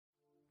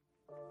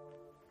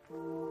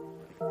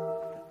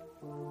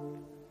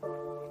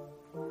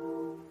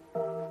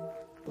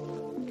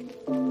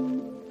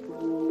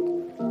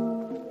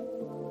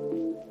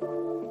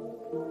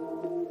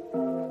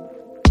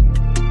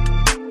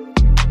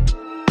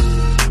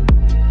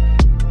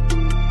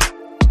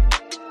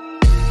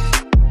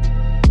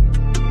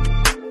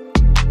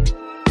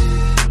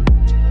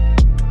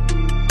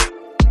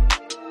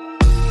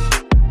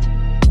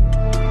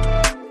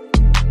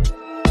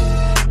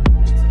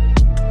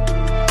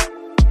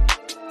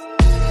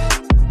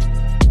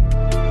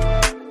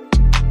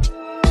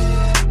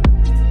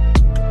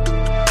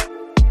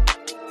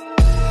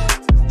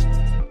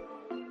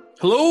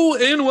Hello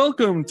and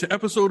welcome to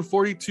episode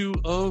 42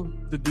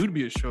 of the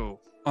Dudebia Show.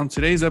 On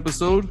today's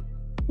episode,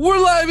 we're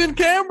live in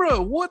Canberra.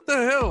 What the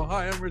hell?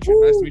 Hi, I'm Richard.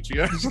 Woo! Nice to meet you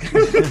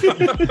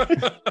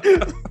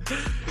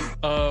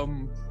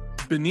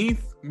guys.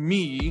 Beneath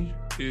me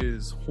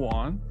is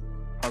Juan.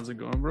 How's it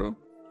going, bro?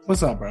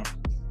 What's up, bro?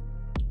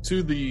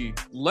 To the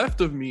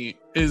left of me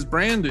is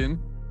Brandon.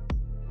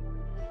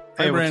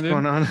 Hey, hi, Brandon.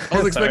 What's going on? I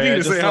was expecting you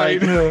to say hi.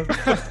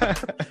 I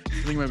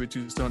think it might be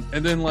too stoned.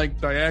 And then,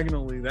 like,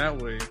 diagonally that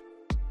way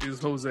is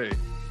Jose.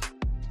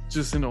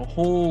 Just in a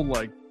whole,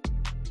 like,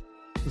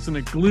 just in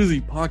a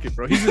glizzy pocket,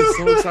 bro. He's just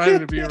so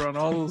excited to be around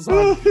all those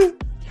zombies.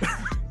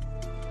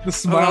 The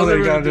smile that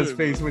he got on his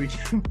face when he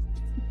came.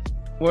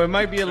 Well, it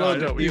might be a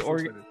little the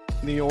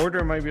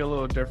order might be a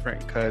little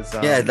different because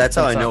yeah, that's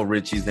how I know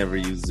Richie's never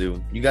used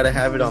Zoom. You got to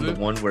have it on the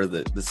one where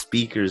the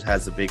speakers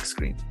has a big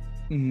screen.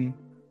 Mm-hmm.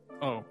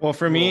 Oh, well,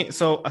 for me,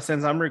 so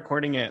since I'm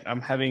recording it,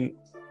 I'm having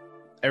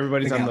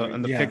everybody's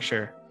on the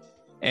picture,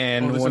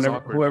 and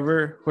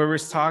whenever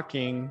whoever's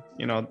talking,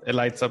 you know, it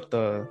lights up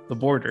the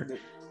border.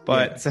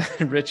 But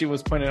Richie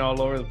was pointing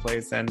all over the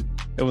place, and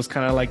it was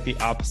kind of like the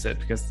opposite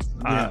because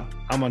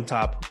I'm on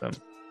top of them.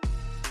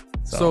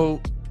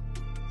 So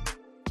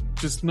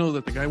just know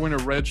that the guy wearing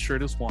a red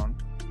shirt is Juan.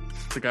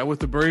 The guy with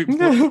the blurry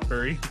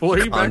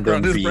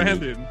background is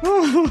Brandon.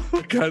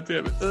 God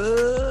damn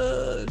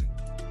it.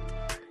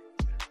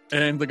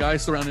 And the guy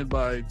surrounded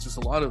by just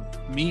a lot of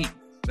meat.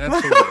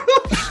 That's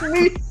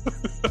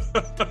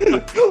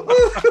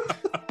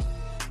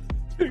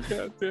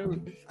God damn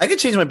it. I can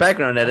change my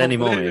background at any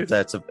moment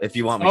if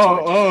you want me to.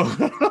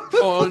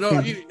 Oh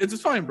no,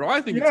 it's fine, bro. I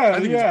think it's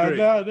great.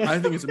 No. I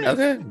think it's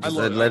amazing.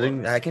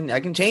 Okay, I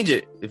can change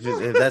it if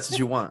that's what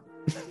you want.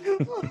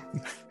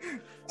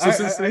 So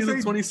since today's the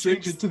 26th,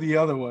 change it to the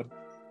other one.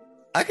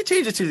 I could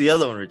change it to the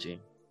other one,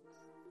 Richie.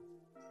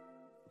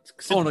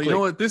 Oh no, you know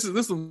what? This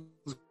one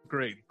was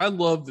great. I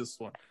love this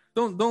one.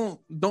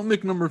 Don't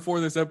make number 4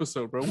 this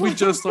episode, bro. We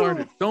just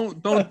started.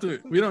 Don't do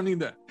it. We don't need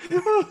that.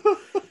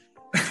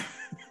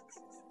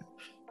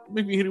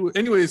 Make me hit it with...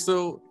 Anyway,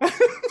 so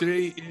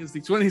today is the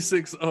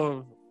 26th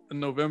of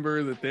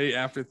November, the day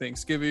after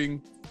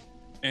Thanksgiving,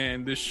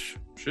 and this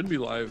should be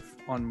live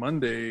on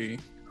Monday,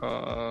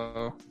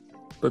 the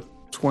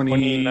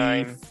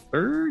 29th.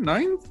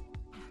 9th?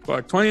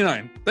 Fuck,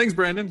 29. Thanks,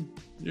 Brandon.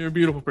 You're a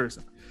beautiful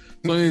person.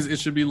 So anyways, it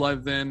should be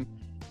live then.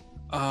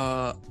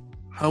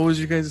 How was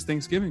your guys'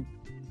 Thanksgiving?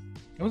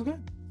 It was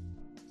good.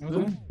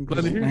 I'm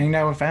glad to hear. Hanging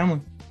out with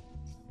family.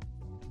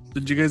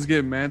 Did you guys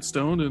get mad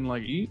stoned and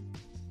like eat?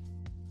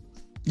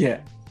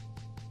 Yeah.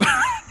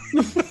 I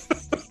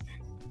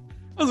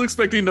was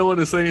expecting no one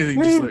to say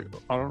anything. Just like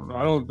I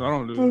don't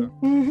do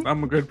that.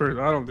 I'm a good person.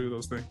 I don't do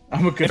those things.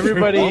 I'm a good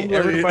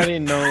Everybody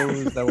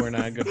knows that we're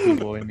not good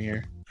people in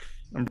here.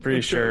 I'm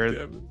pretty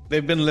sure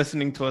they've been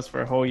listening to us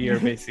for a whole year,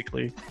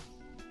 basically.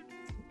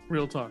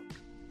 Real talk.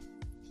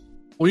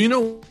 Well, you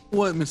know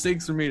what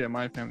mistakes were made at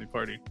my family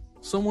party?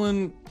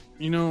 Someone,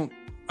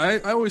 I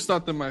always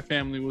thought that my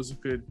family was a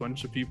good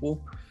bunch of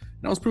people.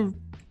 And I was proved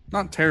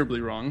not terribly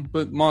wrong,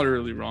 but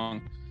moderately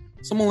wrong.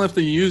 Someone left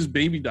a used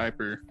baby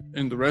diaper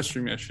in the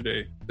restroom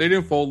yesterday. They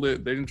didn't fold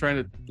it. They didn't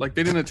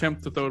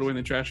attempt to throw it away in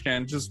the trash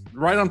can. Just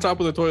right on top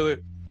of the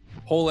toilet,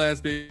 whole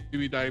ass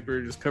baby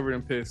diaper, just covered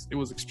in piss. It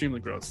was extremely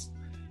gross.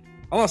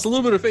 I lost a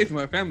little bit of faith in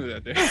my family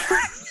that day.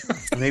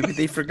 Maybe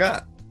they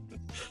forgot.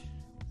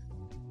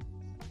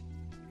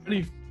 How do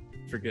you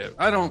forget?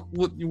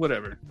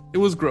 Whatever. It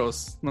was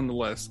gross,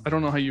 nonetheless. I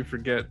don't know how you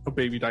forget a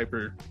baby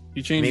diaper.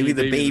 You changed. Maybe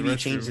the baby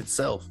changed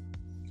itself.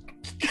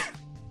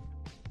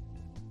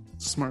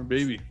 Smart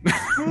baby.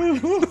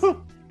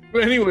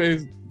 But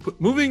anyways,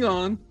 moving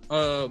on.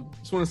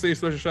 Just want to say a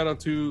special shout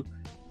out to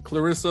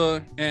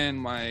Clarissa and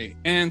my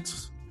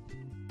aunt,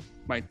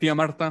 my tia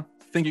Marta.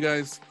 Thank you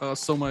guys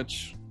so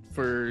much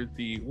for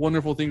the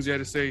wonderful things you had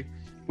to say.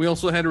 We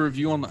also had a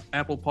review on the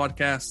Apple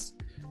Podcasts.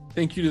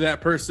 Thank you to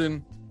that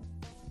person.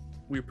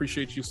 We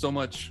appreciate you so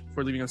much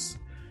for leaving us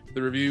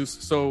the reviews.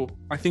 So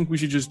I think we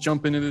should just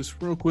jump into this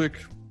real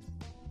quick.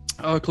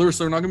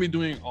 Clarissa, we're not going to be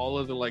doing all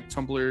of the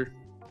Tumblr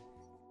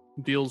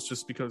deals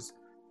just because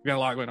we got a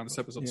lot going on this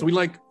episode. Yeah. So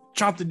we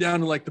chopped it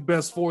down to the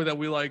best 4 that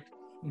we liked,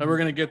 and we're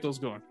going to get those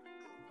going.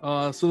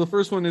 So the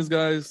first one is,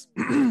 guys,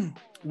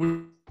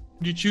 would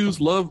you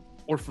choose love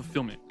or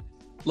fulfillment?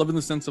 Love in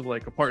the sense of a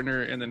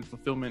partner, and then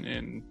fulfillment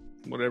in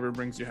whatever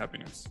brings you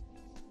happiness.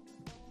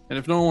 And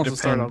if no one wants to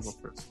start, I'll go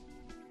first.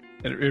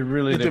 It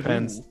really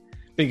depends.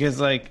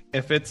 Because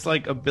if it's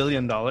 $1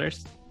 billion, I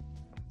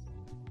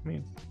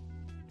mean,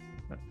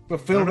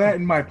 fulfill that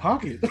in my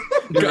pocket.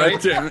 God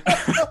damn it.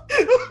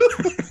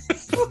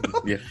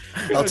 Yeah,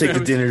 I'll take the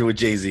dinner with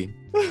Jay-Z.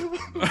 All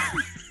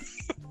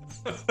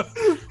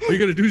you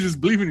gotta do is just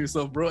believe in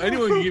yourself, bro.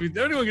 Anyone can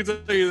tell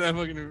you that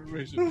fucking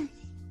information.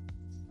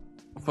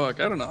 Fuck,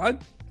 I don't know.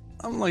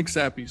 I'm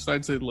sappy, so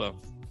I'd say love.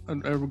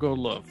 I'd ever go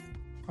love.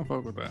 I'll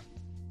fuck with that.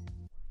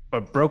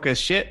 But broke as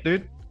shit,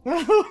 dude.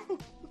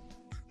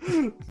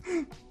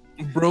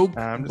 Broke,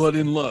 but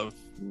in love.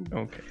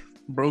 Okay.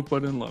 Broke,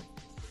 but in love.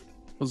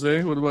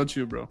 Jose, what about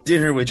you, bro?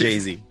 Dinner with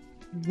Jay-Z.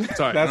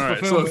 Sorry. That's all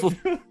right. So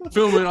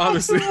fulfillment,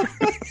 obviously.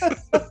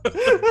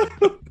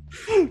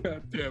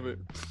 God damn it.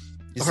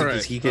 All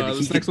right. He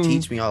could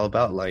teach me all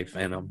about life.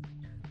 And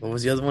what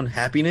was the other one?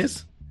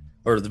 Happiness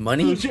or the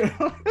money?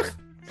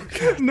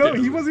 No,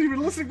 he wasn't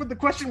even listening when the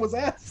question was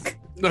asked.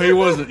 No, he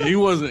wasn't.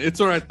 It's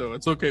all right though.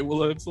 It's okay. We'll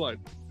let it slide.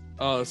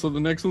 So the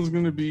next one's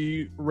gonna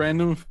be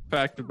random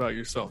fact about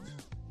yourself.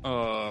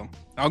 I'll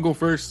go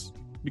first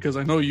because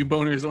I know you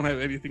boners don't have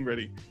anything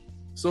ready.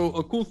 So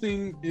a cool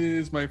thing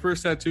is my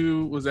first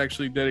tattoo was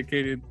actually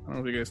dedicated. I don't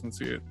know if you guys can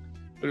see it,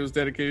 but it was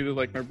dedicated to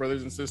like my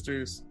brothers and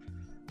sisters.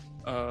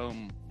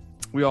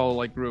 We all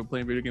like grew up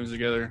playing video games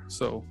together,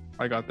 so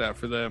I got that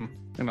for them,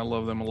 and I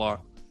love them a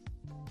lot.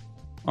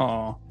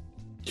 Aw,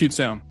 cute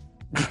sound.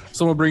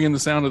 Someone bring in the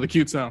sound of the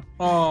cute sound.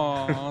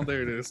 Aw,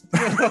 there it is.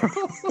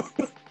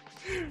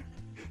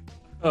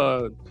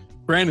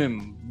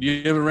 Brandon, do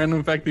you have a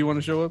random fact that you want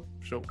to show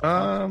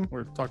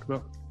or talk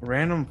about?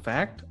 Random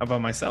fact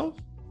about myself?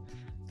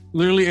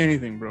 Literally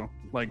anything, bro.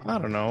 Like, I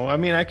don't know. I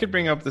mean, I could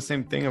bring up the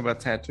same thing about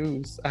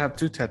tattoos. I have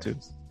 2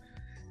 tattoos.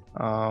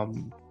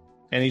 And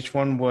each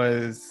one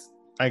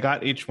I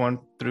got each one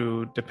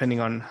through depending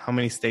on how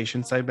many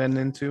stations I've been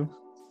into.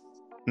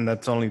 And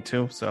that's only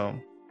 2, so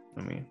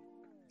I mean,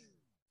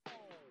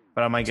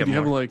 but I might get more. Do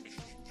you have like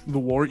the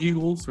War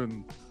Eagles or?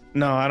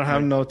 No, I don't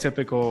have no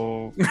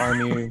typical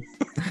army.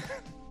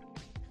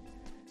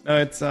 No,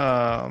 it's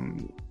a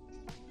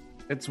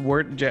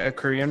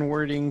Korean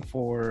wording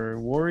for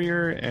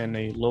warrior and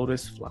a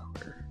lotus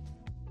flower.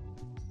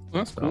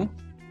 That's cool.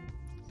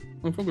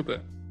 I'm fuck with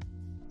that.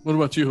 What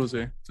about you,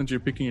 Jose? Since you're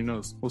picking your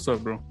nose, what's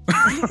up, bro?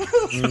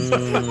 He's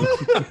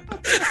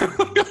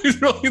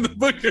rolling the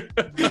book.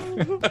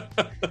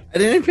 I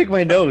didn't pick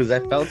my nose. I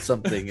felt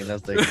something, and I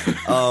was like,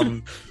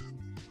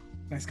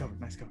 Nice cover.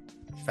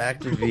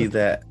 Fact would be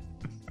that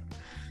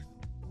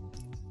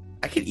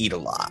I could eat a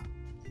lot.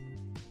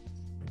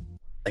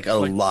 Like a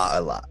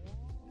lot.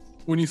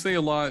 When you say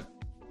a lot,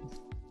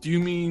 do you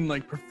mean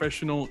like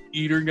professional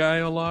eater guy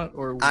a lot,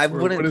 or I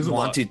wouldn't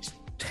want to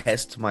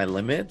test my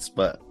limits,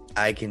 but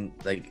I can,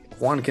 like,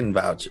 Juan can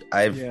vouch.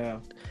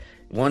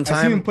 One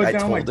time I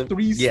told him,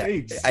 3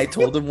 steaks. I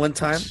told him one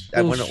time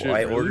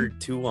I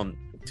ordered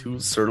two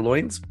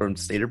sirloins from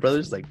Stater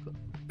Brothers, like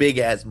big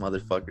ass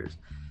motherfuckers,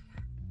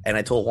 and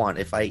I told Juan,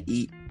 if I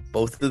eat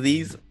both of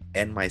these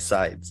and my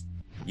sides,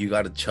 you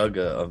got to chug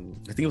I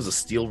think it was a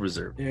Steel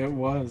Reserve. Yeah, it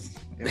was.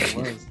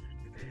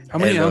 How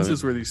many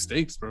ounces were these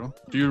steaks, bro?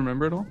 Do you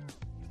remember it all?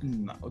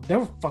 No, they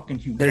were fucking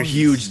huge. They're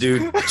huge,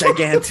 dude.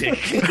 Gigantic.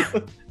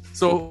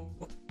 So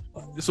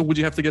would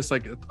you have to guess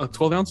like a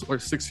 12 ounce or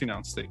 16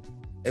 ounce steak?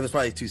 It was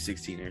probably 2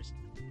 16ers.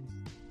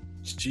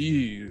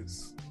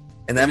 Jeez.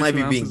 And that might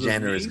be being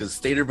generous because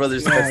Stater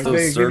Brothers cuts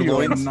those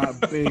sirloins.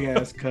 Not big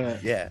ass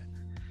cut. Yeah,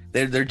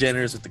 they're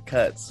generous with the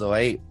cuts. So I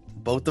ate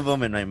both of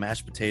them and my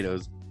mashed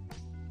potatoes.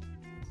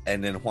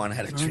 And then Juan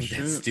had to drink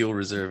that Steel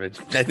Reserve.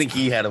 And I think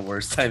he had a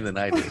worse time than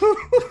I did.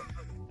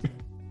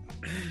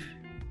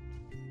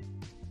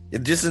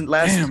 It just didn't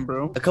last. Damn,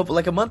 bro.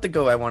 A month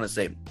ago, I want to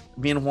say,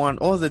 me and Juan,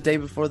 the day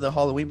before the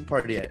Halloween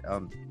party at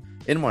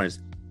Inmars,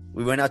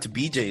 we went out to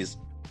BJ's,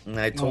 and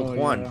I told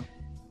Juan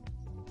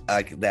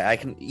that I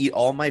can eat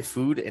all my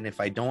food, and if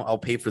I don't, I'll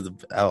pay for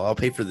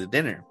the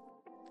dinner.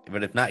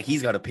 But if not,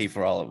 he's got to pay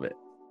for all of it.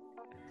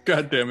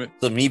 God damn it!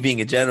 So me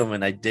being a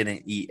gentleman, I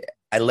didn't eat.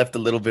 I left a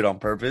little bit on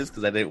purpose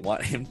because I didn't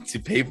want him to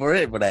pay for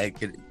it, but I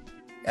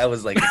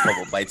was like a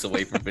couple bites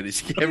away from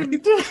finishing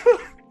everything.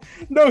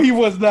 No, he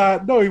was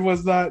not.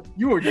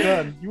 You were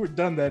done. You were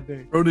done that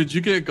day. Bro, did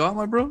you get got,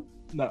 my bro?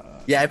 No.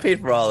 Yeah, I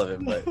paid for all of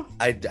it, but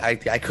I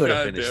could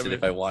have finished it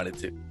if I wanted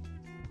to.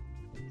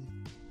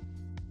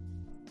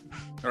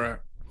 All right,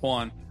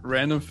 Juan,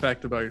 random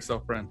fact about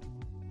yourself, friend.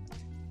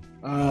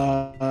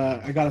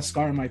 I got a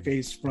scar on my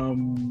face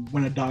from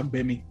when a dog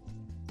bit me.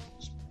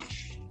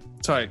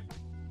 Tight.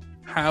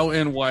 How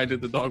and why did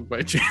the dog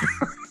bite you?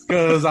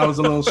 Because I was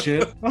a little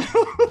shit.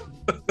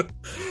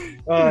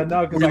 No,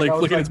 because were you like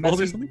flicking his balls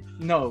or something?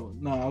 No,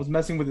 I was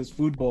messing with his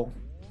food bowl.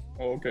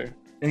 Oh, okay.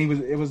 And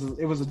it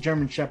was a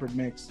German Shepherd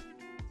mix.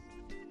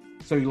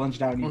 So he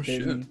lunged out and he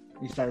bit me.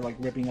 He started like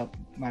ripping up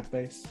my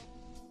face.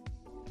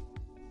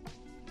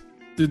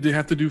 Did they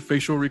have to do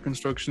facial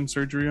reconstruction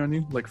surgery on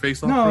you, like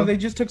face off? No, bro? They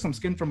just took some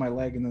skin from my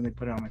leg and then they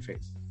put it on my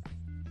face.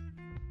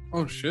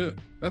 Oh shit,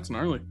 that's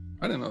gnarly.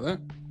 I didn't know that.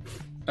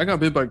 I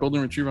got bit by a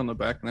golden retriever on the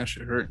back and that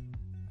shit hurt.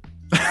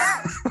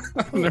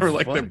 I've never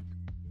liked that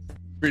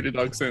breed of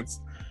dog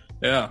since.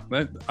 Yeah,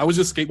 I was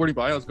just skateboarding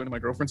by. I was going to my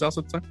girlfriend's house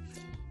at the time,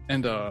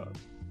 and I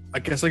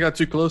guess I got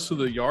too close to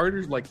the yard,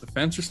 or like the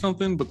fence or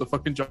something. But the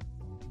fucking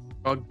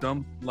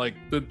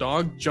the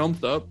dog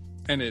jumped up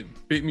and it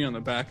bit me on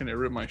the back and it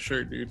ripped my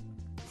shirt, dude.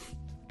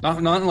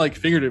 Not like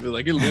figuratively,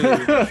 like it literally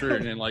ripped my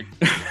shirt and like,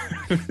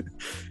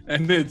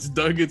 and it's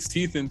dug its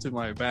teeth into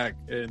my back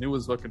and it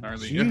was fucking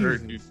gnarly. Jesus. It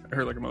hurt, dude. It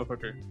hurt like a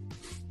motherfucker.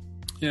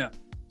 Yeah.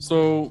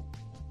 So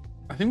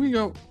I think we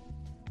got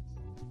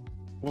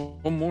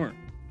one more.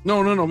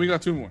 No, we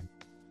got 2 more.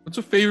 What's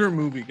your favorite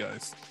movie,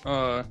 guys?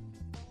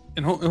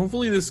 and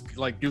hopefully this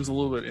like gives a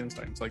little bit of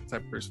insight into like the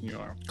type of person you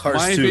are. Cars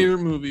My 2.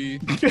 favorite movie,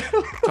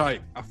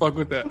 tight. I fuck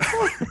with that.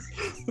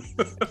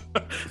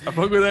 I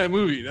fuck with that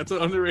movie. That's an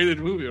underrated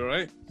movie, all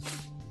right?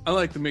 I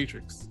like The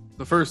Matrix,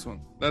 the first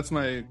one. That's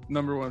my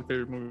number one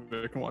favorite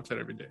movie. I can watch that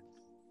every day.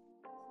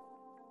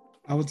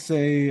 I would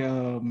say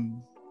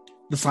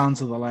The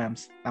Silence of the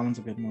Lambs. That one's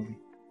a good movie.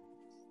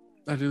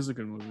 That is a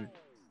good movie.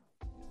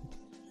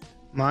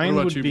 Mine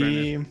would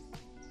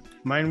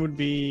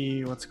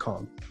be what's it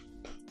called?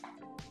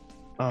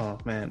 Oh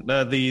man,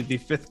 the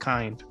Fifth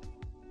Kind,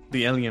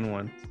 the alien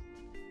one.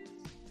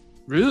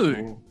 Really?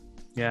 Oh.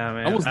 Yeah,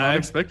 man. I was not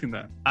expecting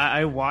that.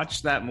 I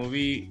watched that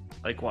movie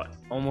like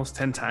almost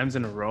 10 times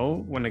in a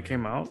row when it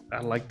came out.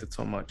 I liked it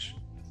so much.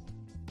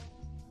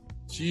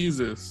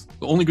 Jesus,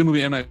 the only good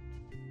movie M. Night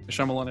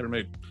Shyamalan ever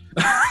made.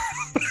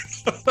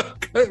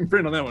 Cut and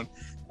print on that one.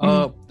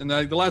 And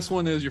the last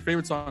one is your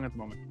favorite song at the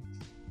moment.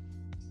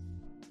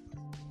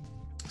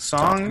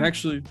 Song? And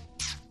actually,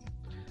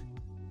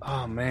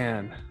 oh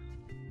man,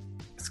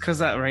 it's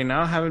because right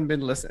now I haven't been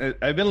listening.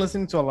 I've been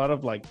listening to a lot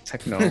of like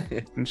techno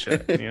and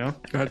shit, you know.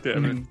 God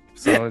damn it!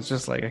 So it's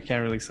just like I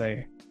can't really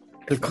say.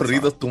 El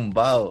corrido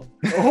tumbado.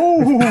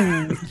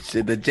 Oh,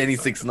 shit! The Jenny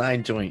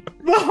 6ix9ine joint.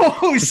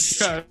 Oh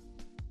shit!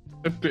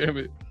 God damn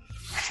it!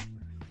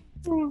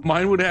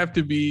 Mine would have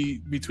to be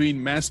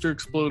between Master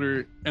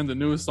Exploder and the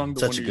newest song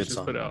the Wonder Years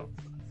just put out.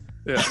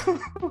 Yeah,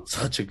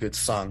 such a good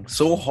song.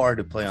 So hard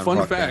to play on.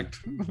 Fun fact.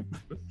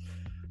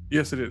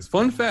 Yes, it is.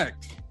 Fun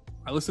fact.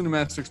 I listen to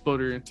Master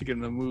Exploder to get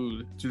in the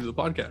mood to do the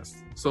podcast.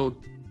 So,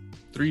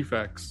 3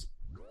 facts.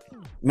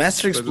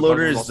 Master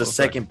Exploder is the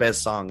second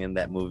best song in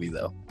that movie,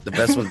 though. The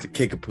best one's the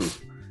Kickapoo.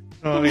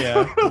 Oh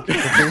yeah.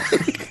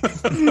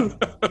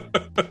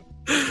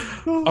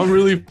 I'm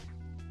really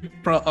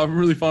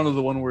fond of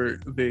the one where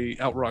they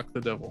outrock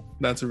the devil.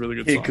 That's a really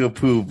good song.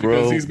 Kickapoo, bro.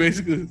 Because he's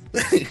basically.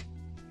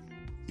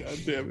 God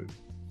damn it.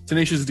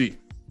 Tenacious D.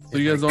 So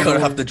you guys don't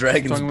cut off the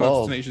dragon's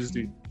ball. Tenacious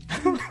D.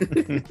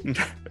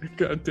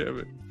 God damn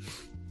it.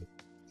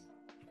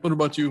 What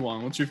about you,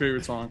 Juan? What's your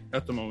favorite song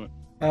at the moment?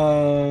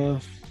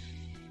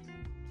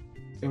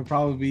 It would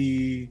probably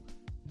be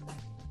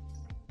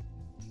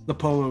the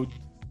Polo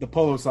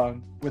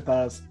song with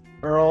us,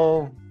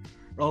 Earl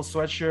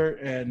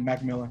Sweatshirt and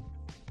Mac Miller.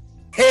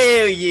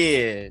 Hell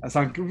yeah! That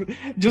song,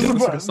 just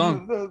a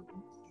song.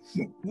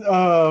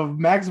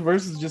 Mac's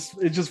verse is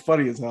just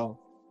funny as hell.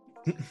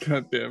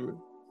 God damn it.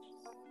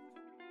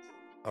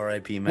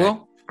 R.I.P.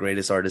 Mac,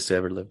 greatest artist to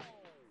ever live.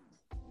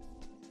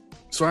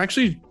 So I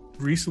actually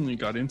recently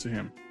got into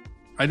him.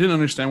 I didn't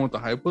understand what the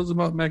hype was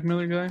about Mac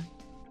Miller guy.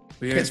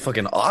 But yeah, it's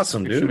fucking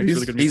awesome, dude.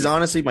 He's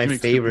honestly my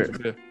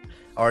favorite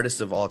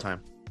artist of all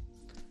time.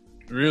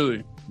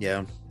 Really?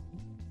 Yeah.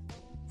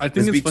 I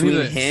think it's between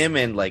funny that him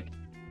and like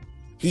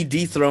he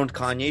dethroned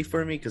Kanye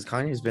for me because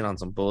Kanye's been on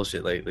some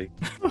bullshit lately.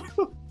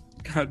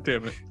 God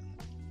damn it.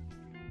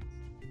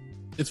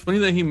 It's funny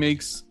that he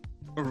makes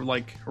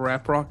like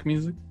rap rock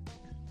music.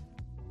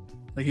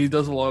 Like he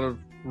does a lot of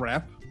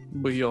rap,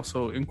 but he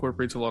also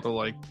incorporates a lot of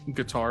like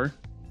guitar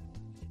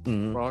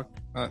rock.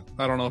 I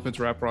don't know if it's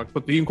rap rock,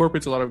 but he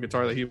incorporates a lot of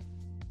guitar that he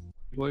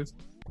plays.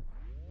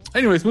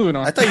 Anyways, moving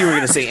on. I thought you were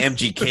gonna say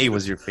MGK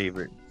was your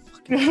favorite.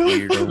 Fucking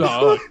weirdo.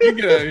 No, you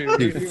get out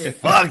of here. Dude,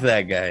 fuck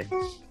that guy.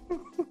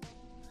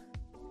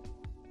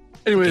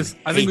 Anyways,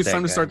 I think it's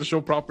time to start the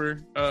show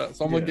proper. So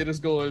I'm gonna get us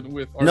going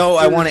with our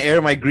I want to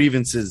air my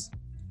grievances.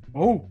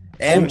 Oh.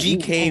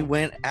 MGK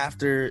went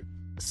after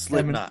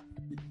Slipknot.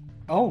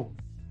 Oh.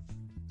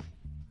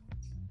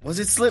 Was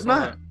it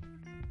Slipknot?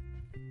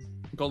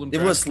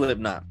 It was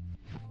Slipknot.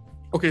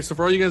 Okay, so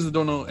for all you guys that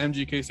don't know,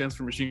 MGK stands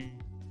for Machine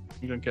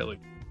Gun Kelly.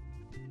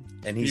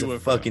 And he's a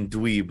fucking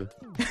dweeb.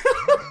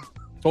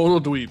 Total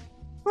dweeb.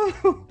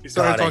 He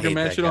started talking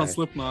mad shit on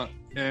Slipknot.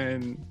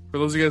 And for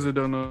those of you guys that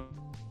don't know,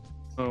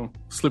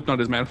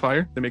 Slipknot is mad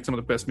fire. They make some of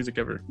the best music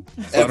ever.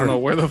 So I don't know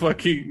where the fuck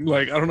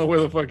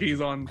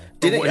he's on.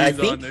 I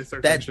think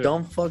that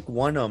dumb fuck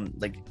won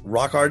like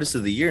rock artist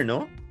of the year,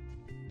 no?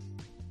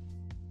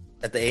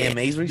 At the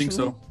AMAs recently? I think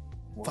so.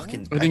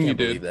 Fucking I can't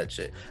believe that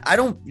shit. I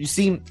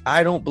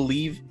don't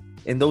believe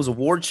in those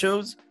award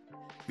shows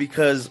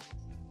because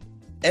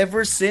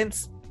ever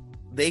since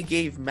they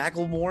gave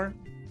Macklemore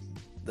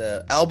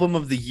the album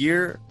of the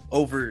year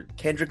over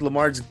Kendrick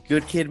Lamar's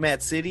Good Kid,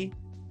 Mad City,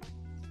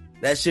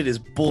 that shit is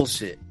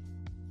bullshit.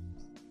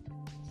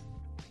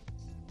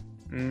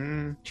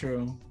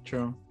 True.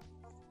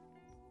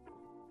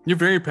 You're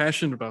very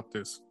passionate about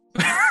this.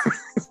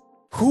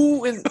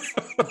 Who in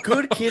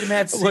Good Kid,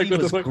 Mad City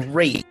was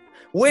great.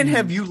 When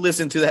have you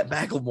listened to that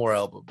Macklemore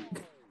album?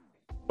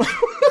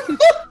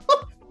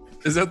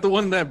 Is that the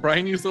one that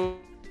Brian used to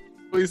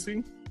always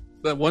sing?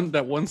 That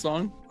one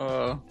song?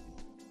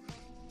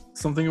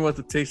 Something about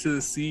the taste of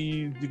the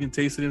sea. You can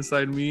taste it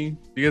inside me.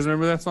 You guys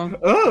remember that song?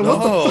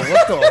 Oh,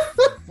 what the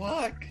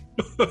fuck?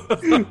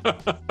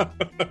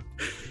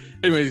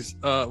 Anyways,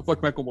 fuck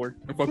Macklemore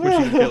and fuck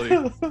Machine Gun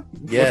Kelly.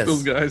 Yes. Fuck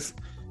those guys.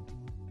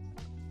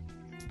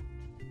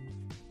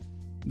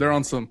 They're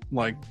on some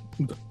like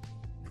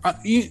I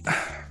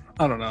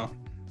don't know.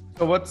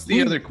 So what's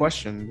the other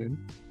question, dude?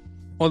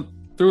 Well,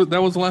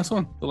 that was the last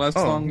one. The last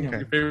song.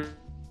 Okay. Your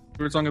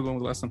favorite song of the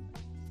one was the last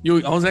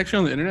one. I was actually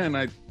on the internet, and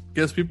I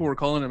guess people were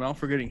calling him out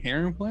for getting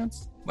hair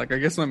implants. Like, I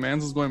guess my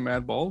man's was going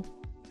mad bald,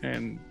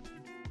 and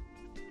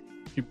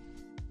he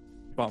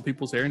bought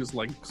people's hair and just,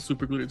 like,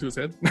 super glued it to his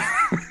head.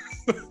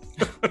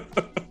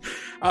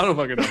 I don't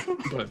fucking know,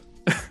 but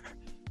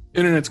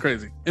internet's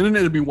crazy.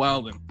 Internet would be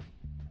wildin'.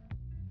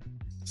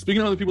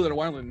 Speaking of other people that are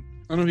wildin', I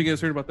don't know if you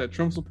guys heard about that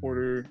Trump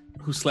supporter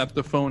who slapped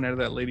the phone out of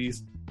that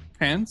lady's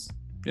hands.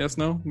 Yes,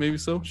 no, maybe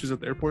so. She's at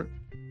the airport.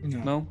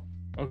 No?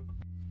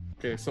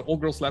 Okay, so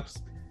old girl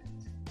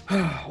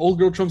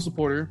Trump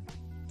supporter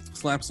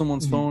slaps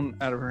someone's phone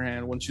out of her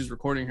hand when she's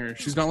recording her.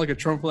 She's got like a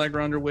Trump flag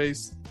around her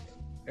waist,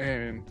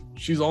 and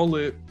she's all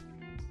lit.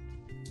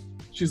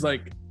 She's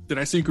like, "Did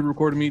I say you could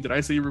record me? Did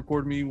I say you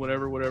record me?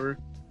 Whatever."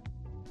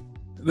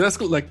 That's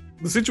like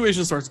the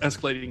situation starts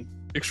escalating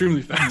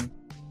extremely fast.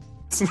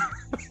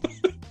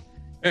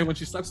 And when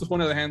she slaps the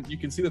phone out of the hand, you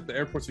can see that the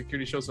airport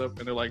security shows up,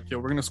 and they're like, "Yo,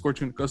 we're gonna escort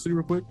you into custody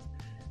real quick."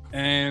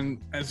 And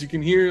as you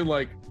can hear,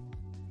 like,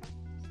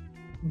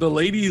 the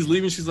lady is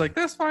leaving. She's like,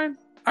 "That's fine.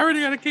 I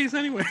already got a case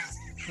anyways."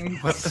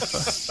 What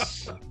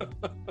the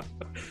fuck?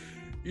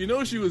 You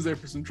know she was there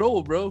for some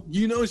trouble, bro.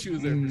 You know she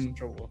was there for some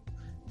trouble.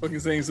 Fucking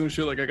saying some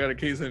shit like, "I got a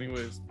case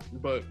anyways."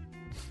 But,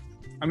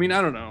 I mean,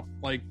 I don't know.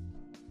 Like,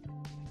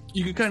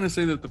 you can kind of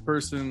say that the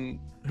person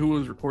who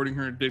was recording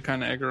her did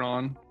kind of egg her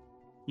on.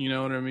 You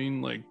know what I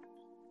mean? Like,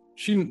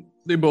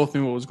 they both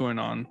knew what was going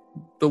on.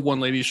 The one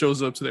lady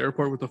shows up to the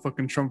airport with a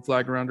fucking Trump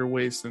flag around her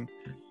waist, and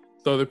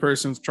the other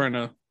person's trying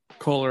to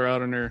call her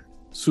out on her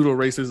pseudo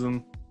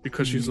racism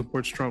because she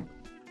supports Trump.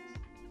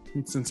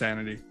 It's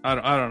insanity. I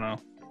don't know.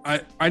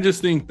 I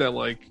just think that,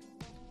 like,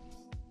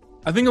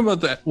 I think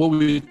about that, what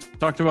we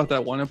talked about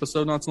that one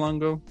episode not so long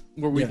ago,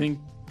 where we think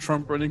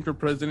Trump running for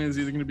president is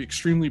either going to be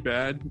extremely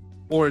bad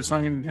or it's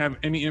not going to have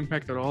any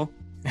impact at all.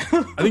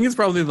 I think it's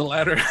probably the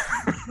latter.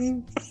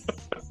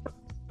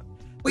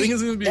 Wait,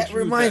 that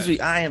reminds me.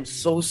 I am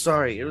so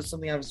sorry. It was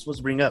something I was supposed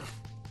to bring up.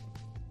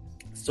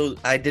 So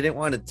I didn't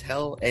want to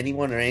tell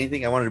anyone or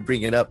anything. I wanted to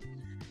bring it up.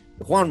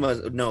 Juan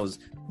knows,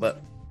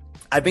 but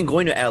I've been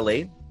going to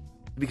LA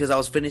because I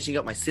was finishing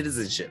up my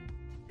citizenship.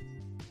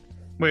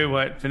 Wait,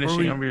 what?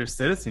 Finishing up your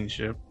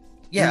citizenship?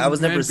 Yeah, I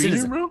was never a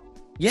citizen, bro.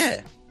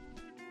 Yeah.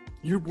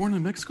 You were born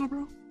in Mexico,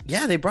 bro?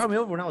 Yeah, they brought me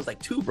over when I was like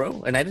 2,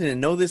 bro, and I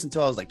didn't know this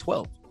until I was like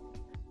 12.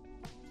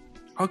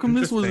 How come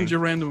this wasn't your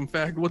random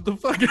fact? What the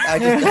fuck? I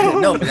just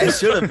didn't know, but I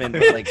should have been.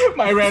 Like,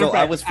 my random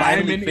fact. I was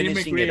finally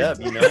finishing it up,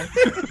 you know.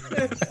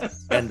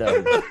 And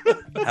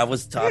I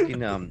was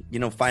talking,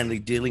 finally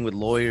dealing with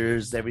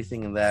lawyers,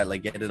 everything and that,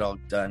 like, get it all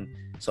done.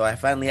 So I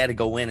finally had to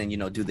go in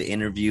and do the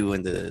interview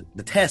and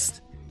the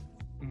test.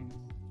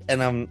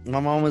 And my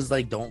mom was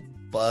like, "Don't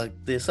fuck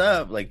this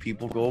up. Like,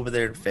 people go over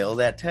there and fail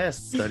that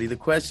test, study the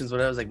questions."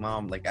 Whatever. I was like,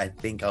 "Mom, like, I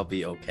think I'll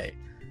be okay."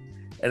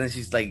 And then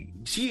she's like,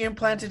 she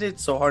implanted it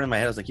so hard in my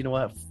head. I was like, you know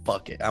what?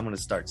 Fuck it. I'm going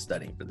to start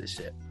studying for this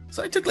shit.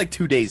 So I took like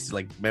 2 days to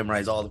like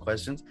memorize all the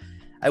questions.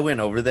 I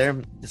went over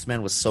there. This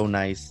man was so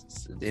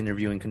nice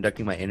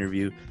conducting my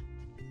interview.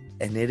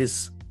 And it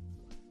is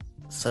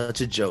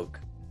such a joke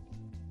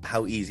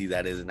how easy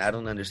that is. And I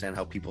don't understand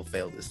how people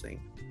fail this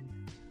thing.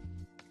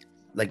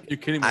 Like, you're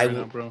kidding me right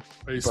now, bro.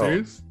 Are you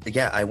serious?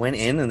 Yeah, I went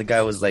in and the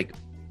guy was like,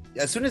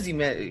 as soon as he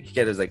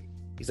was like,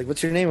 he's like,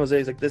 "What's your name, Jose?"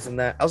 He's like, "This and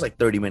that." I was like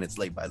 30 minutes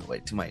late, by the way,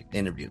 to my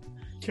interview.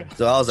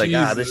 So I was like,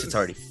 this shit's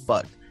already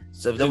fucked.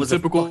 So there was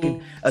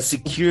a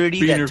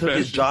security that took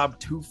his job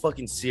too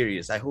fucking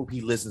serious. I hope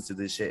he listens to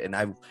this shit. And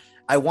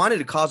I wanted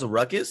to cause a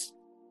ruckus,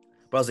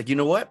 but I was like, you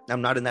know what?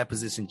 I'm not in that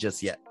position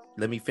just yet.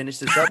 Let me finish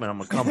this up and I'm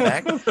going to come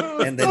back.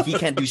 And then he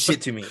can't do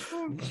shit to me.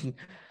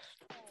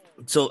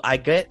 So I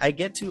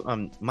get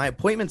to, my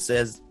appointment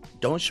says,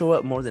 don't show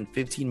up more than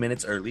 15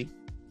 minutes early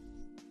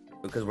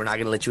because we're not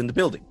going to let you in the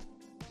building.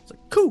 It's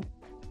like, cool.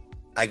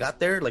 I got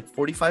there like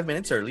 45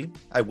 minutes early.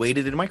 I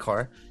waited in my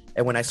car.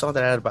 And when I saw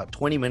that I had about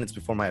 20 minutes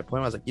before my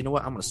appointment, I was like, you know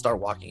what? I'm going to start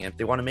walking. And if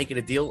they want to make it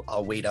a deal,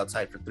 I'll wait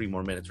outside for 3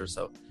 more minutes or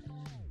so.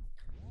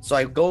 So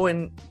I go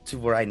in to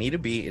where I need to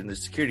be, and the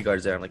security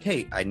guard's there. I'm like,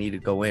 hey, I need to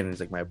go in. And he's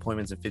like, my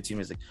appointment's in 15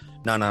 minutes. Like,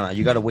 no,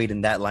 you got to wait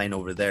in that line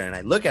over there. And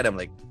I look at him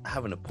like, I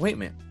have an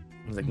appointment.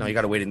 He's like, no, you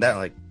got to wait in that. I'm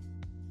like,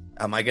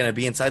 am I going to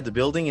be inside the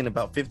building in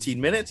about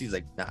 15 minutes? He's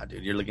like, nah,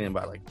 dude, you're looking at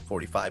about like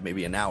 45,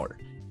 maybe an hour.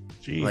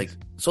 Jeez. Like,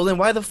 so then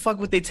why the fuck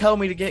would they tell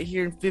me to get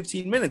here in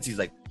 15 minutes? He's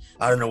like,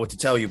 I don't know what to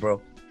tell you, bro.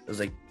 I was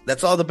like,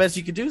 that's all the best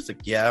you could do? It's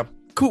like, yeah,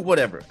 cool,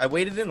 whatever. I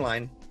waited in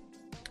line.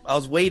 I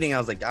was waiting. I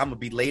was like, I'm going to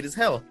be late as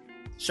hell.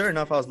 Sure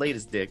enough, I was late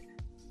as dick.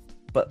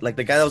 But like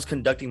the guy that was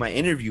conducting my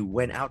interview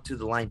went out to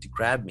the line to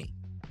grab me.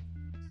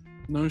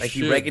 No like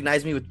shit. He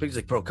recognized me with pictures.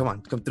 Like, bro, come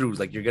on, come through.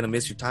 Like, you're going to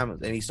miss your time.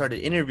 And he started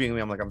interviewing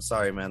me. I'm like, I'm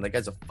sorry, man. That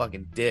guy's a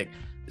fucking dick.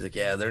 He's like,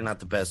 yeah, they're not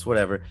the best,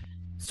 whatever.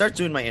 Starts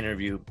doing my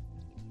interview.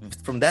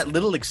 From that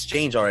little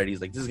exchange already, he's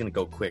like, this is gonna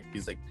go quick.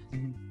 He's like,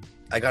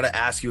 I gotta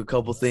ask you a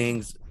couple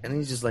things. And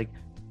he's just like,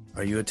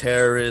 are you a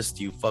terrorist?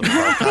 Do you fuck with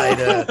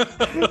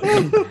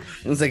Al-Qaeda?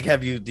 It's like,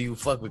 do you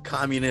fuck with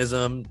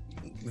communism?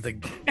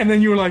 Like, and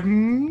then you were like,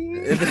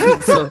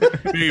 so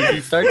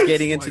you start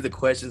getting into the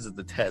questions of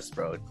the test,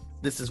 bro.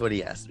 This is what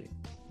he asked me.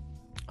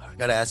 I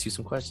gotta ask you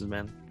some questions,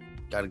 man.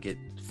 Gotta get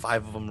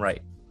 5 of them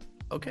right.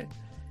 Okay.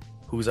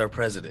 Who's our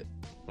president?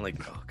 I'm like,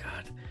 oh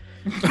God.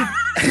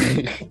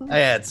 I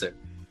answer.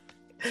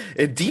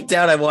 And deep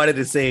down, I wanted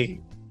to say,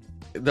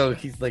 no.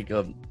 He's like,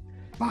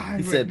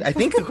 he said, I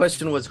think the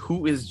question was,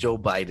 who is Joe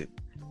Biden?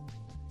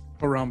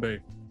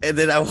 Harambe. And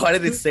then I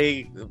wanted to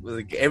say,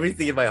 like,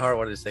 everything in my heart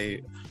wanted to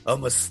say, a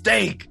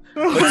mistake.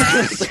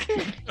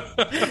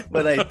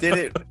 But I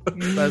didn't.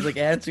 I was like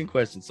answering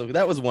questions. So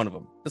that was one of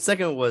them. The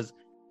second was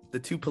the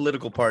 2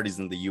 political parties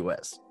in the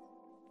U.S.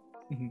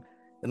 Mm-hmm.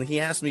 And then he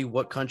asked me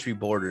what country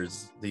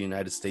borders the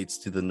United States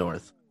to the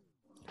north.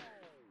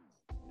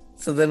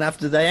 So then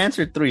after that, I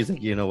answered 3. He's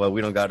like, you know what?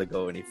 We don't got to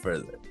go any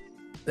further.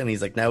 Then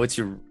he's like, now it's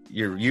you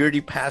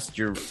already passed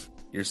your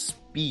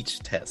speech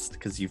test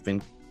because you've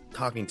been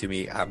talking to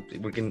me.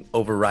 We can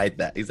override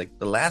that. He's like,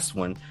 the last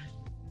one,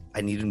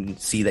 I need to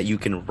see that you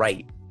can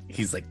write.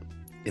 He's like,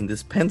 with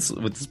this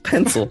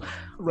pencil,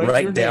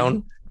 write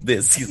down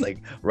this. He's like,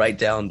 write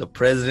down the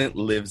president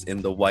lives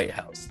in the White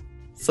House.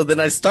 So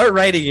then I start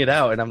writing it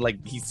out, and I'm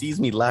like, he sees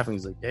me laughing.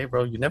 He's like, hey,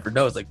 bro, you never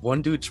know. It's like,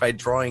 one dude tried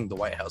drawing the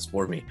White House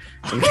for me.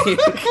 And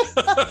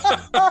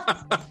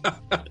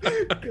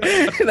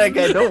like,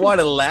 I don't want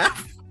to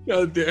laugh.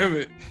 God damn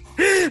it.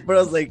 But I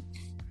was like,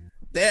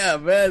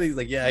 damn, man. He's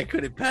like, yeah, I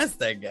couldn't pass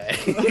that guy.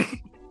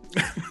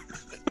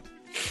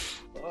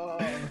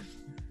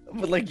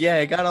 But like, yeah,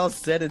 it got all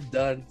said and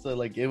done. So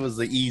like, it was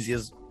the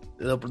easiest.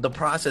 The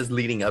process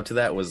leading up to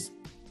that was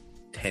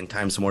 10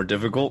 times more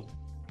difficult.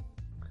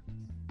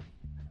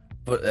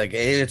 But like,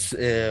 it's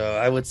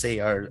I would say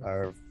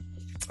our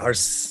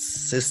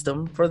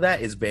system for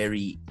that is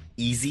very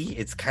easy.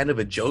 It's kind of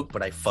a joke,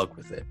 but I fuck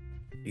with it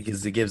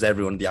because it gives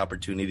everyone the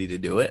opportunity to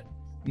do it.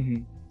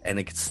 Mm-hmm. And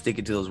it can stick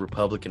it to those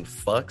Republican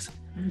fucks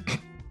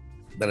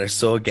that are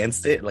so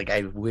against it. Like,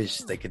 I wish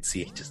they could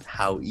see just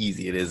how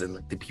easy it is, and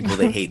like the people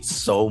they hate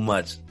so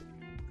much.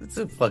 It's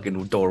a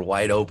fucking door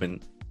wide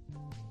open.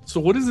 So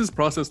what is this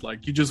process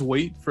like? You just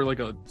wait for like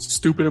a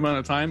stupid amount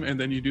of time and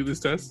then you do this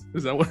test?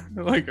 Is that what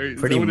like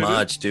pretty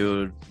much,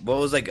 dude? What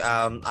was like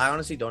I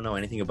honestly don't know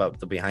anything about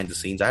the behind the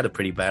scenes. I had a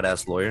pretty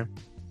badass lawyer.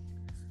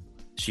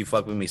 She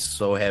fucked with me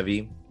so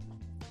heavy.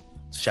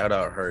 Shout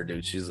out her,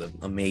 dude. She's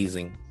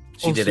amazing.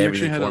 She did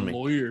everything for me. You actually had a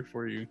lawyer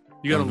for you.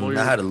 You got a lawyer.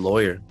 I had a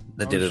lawyer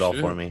that did it all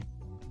for me.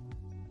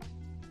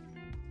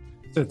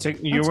 So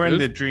you were in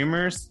the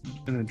Dreamers?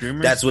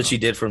 That's what she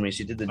did for me.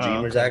 She did the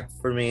Dreamers Act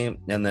for me,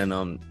 and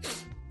then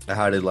I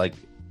had to like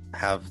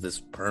have this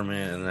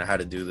permit, and I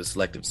had to do the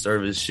selective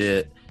service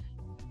shit,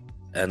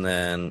 and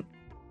then.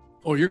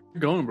 Oh, you're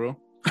going, bro.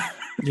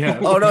 Yeah.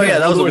 Oh no, yeah,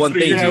 that was the one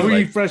thing. Yeah,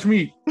 we eat fresh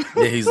meat.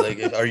 Yeah, he's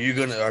like, are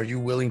you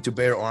willing to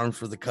bear arms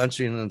for the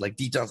country? And then, like,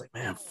 deep down, I was like,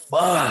 man,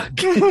 fuck.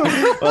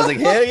 I was like,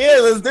 hell yeah,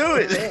 let's do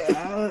it.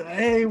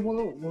 Hey,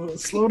 well,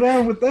 slow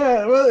down with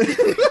that.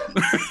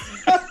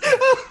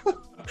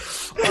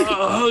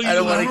 I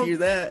don't want to hear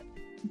that.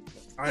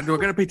 I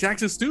gotta pay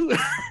taxes too.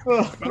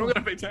 I don't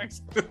gotta pay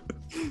taxes.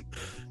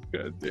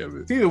 God damn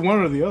it. It's either one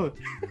or the other.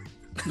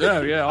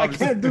 Yeah.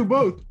 Obviously. I can't do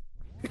both.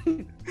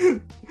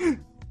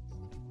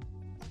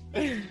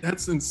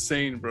 That's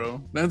insane,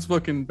 bro. That's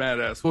fucking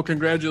badass. Well,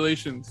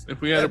 congratulations. If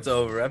we had That's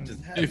over. I'm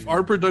just if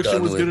our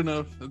production was good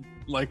enough,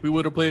 like, we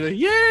would have played a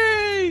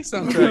yay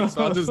soundtrack.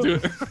 So I'll just do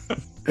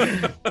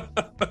it.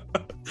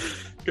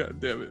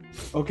 God damn it.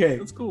 Okay.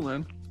 That's cool,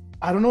 man.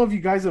 I don't know if you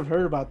guys have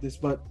heard about this,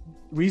 but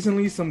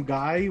recently some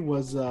guy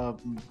was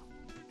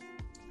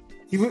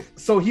he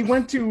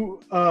went to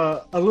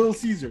a Little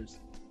Caesars.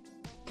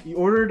 He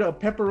ordered a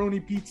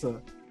pepperoni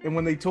pizza, and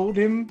when they told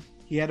him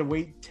he had to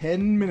wait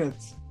 10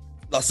 minutes,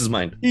 lost his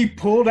mind. He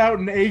pulled out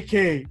an AK.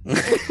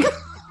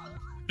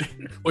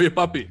 Oye,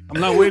 papi, I'm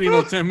not waiting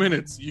no 10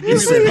 minutes. You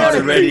give me hot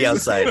and ready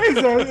outside.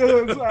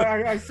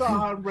 I saw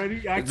hot and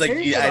ready. I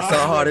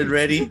saw hot and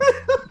ready.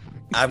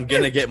 I'm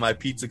gonna get my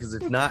pizza, because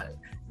if not,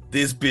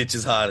 this bitch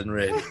is hot and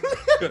ready.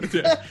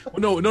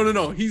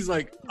 No. He's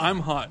like, I'm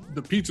hot.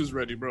 The pizza's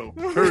ready, bro.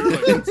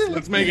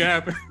 Let's make it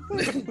happen.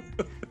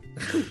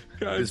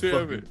 God this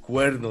damn it.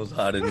 Cuerno's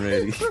hot and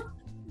ready.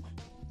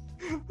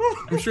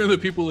 I'm sure the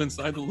people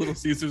inside the Little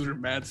Caesars are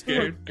mad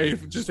scared. Hey,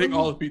 just take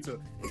all the pizza.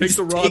 Take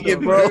the raw dough,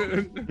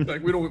 bro.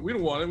 Like, we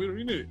don't want it. We don't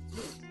need it.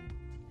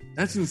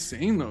 That's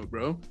insane, though,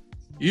 bro.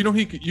 You know,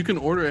 you can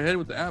order ahead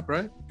with the app,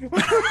 right?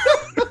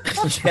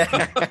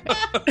 Yeah.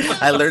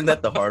 I learned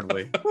that the hard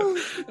way.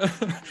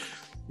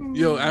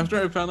 Yo,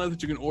 after I found out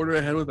that you can order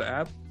ahead with the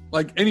app,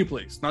 like any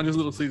place, not just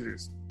Little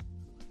Caesars.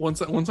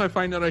 Once I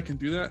find out I can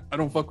do that, I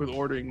don't fuck with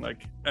ordering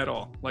like at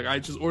all. Like, I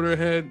just order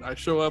ahead, I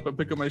show up, I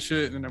pick up my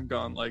shit, and then I'm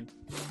gone. Like,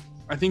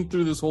 I think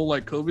through this whole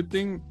like COVID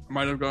thing, I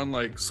might have gone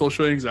like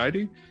social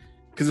anxiety,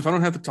 because if I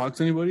don't have to talk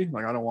to anybody,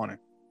 like, I don't want it.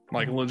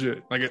 Like,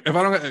 legit. Like, if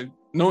I don't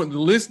know the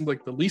least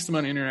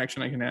amount of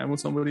interaction I can have with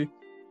somebody,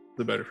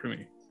 the better for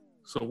me.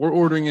 So we're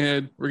ordering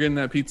ahead. We're getting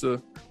that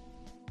pizza,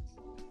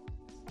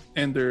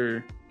 and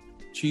their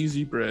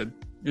cheesy bread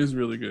is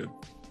really good.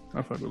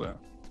 I fuck with that.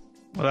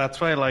 Well,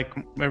 that's why, like,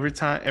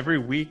 every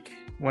week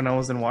when I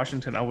was in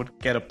Washington, I would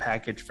get a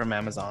package from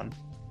Amazon.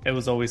 It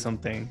was always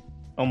something,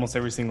 almost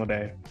every single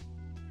day.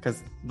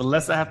 Because the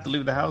less I have to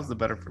leave the house, the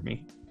better for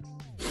me.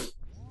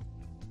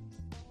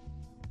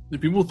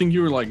 Did people think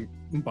you were, like,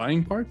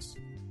 buying parts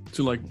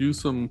to, like, do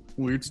some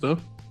weird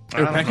stuff?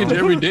 A package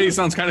every day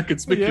sounds kind of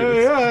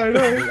conspicuous. Yeah, I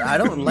know. I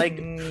don't like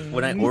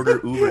when I order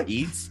Uber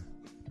Eats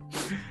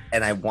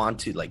and I want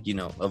to, like,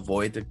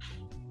 avoid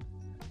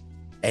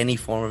any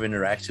form of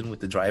interaction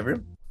with the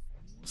driver.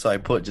 So I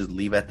just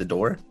leave at the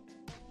door.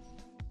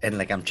 And,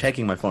 like, I'm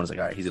checking my phone. It's like,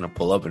 all right, he's going to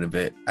pull up in a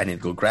bit. I need to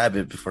go grab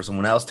it before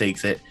someone else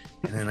takes it.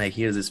 And then I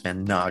hear this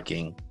man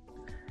knocking.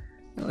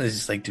 It's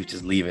just like, dude,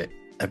 just leave it.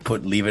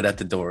 Leave it at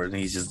the door. And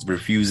he just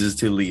refuses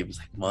to leave. It's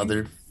like,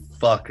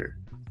 motherfucker.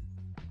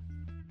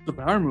 The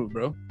power move,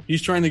 bro.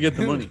 He's trying to get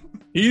the money.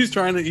 He's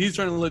trying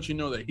to let you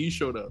know that he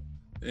showed up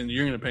and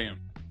you're going to pay him.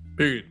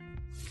 Period.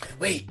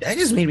 Wait, that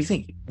just made me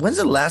think. When's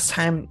the last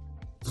time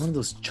one of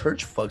those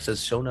church fucks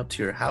has shown up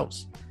to your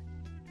house?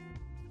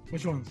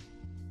 Which ones?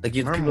 Like,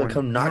 you people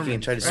come knocking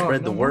and try to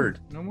spread the word.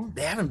 No more.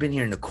 They haven't been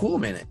here in a cool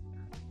minute.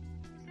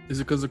 Is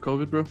it because of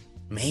COVID, bro?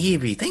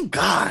 Maybe. Thank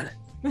God.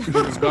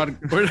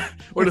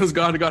 Or does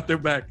God got their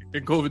back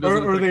and COVID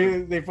doesn't? Or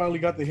they finally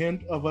got the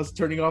hint of us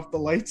turning off the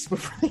lights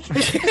before.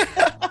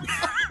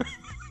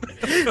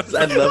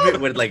 I love it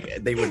when,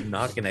 like, they would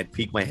knock and I'd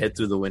peek my head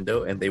through the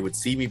window and they would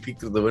see me peek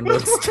through the window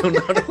and still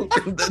not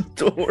open the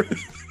door.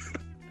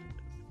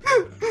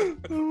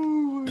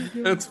 Oh,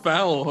 that's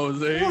foul,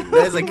 Jose.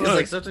 It's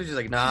like sometimes you're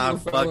like, nah,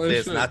 fuck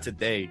this, not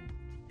today.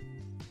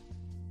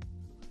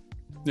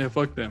 Yeah,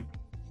 fuck them.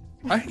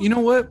 You know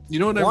what?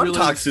 Juan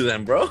talks to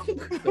them, bro.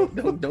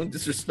 Don't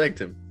disrespect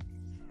him.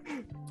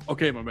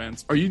 Okay, my man.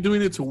 Are you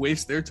doing it to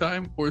waste their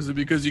time, or is it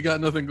because you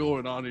got nothing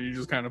going on and you're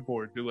just kind of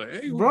bored? You're like,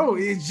 hey, bro,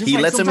 it's just he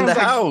lets them in the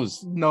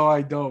house. No,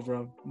 I don't,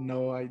 bro.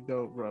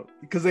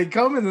 Because they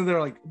come in and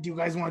they're like, "Do you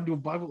guys want to do a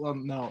Bible?"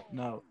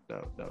 No.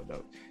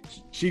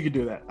 She could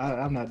do that.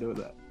 I'm not doing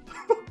that.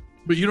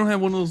 But you don't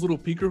have one of those little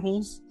peeker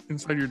holes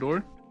inside your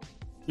door?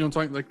 You don't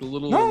talk like the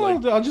little. No,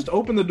 I'll just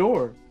open the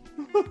door.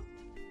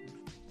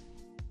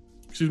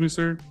 Excuse me,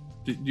 sir.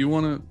 Do you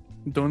want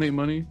to donate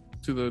money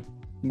to the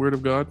Word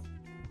of God?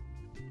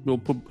 We'll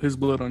put His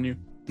blood on you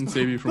and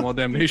save you from all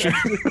damnation.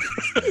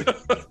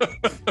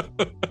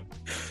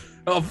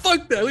 Oh,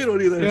 fuck that. We don't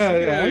need that.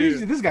 Yeah.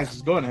 This guy's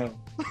just going to hell.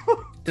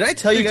 Did I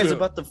tell you guys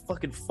about the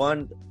fucking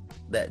fund,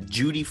 that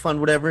Judy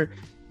fund, whatever,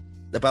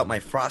 about my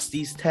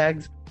Frosties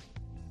tags?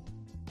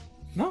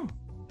 No,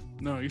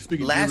 you're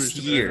speaking. Last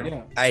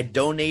year, I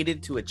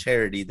donated to a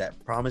charity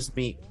that promised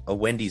me a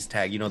Wendy's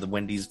tag. You know, the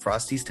Wendy's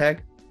Frosties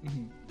tag?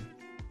 Mm-hmm.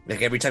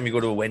 Like, every time you go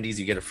to a Wendy's,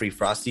 you get a free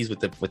Frosties with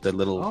the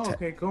little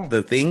okay, cool.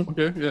 the thing.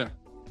 Okay, yeah.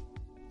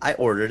 I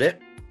ordered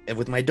it, and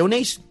with my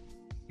donation,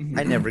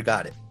 I never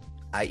got it.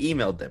 I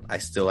emailed them. I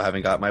still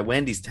haven't got my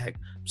Wendy's tag.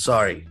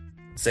 Sorry.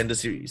 Send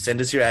us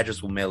your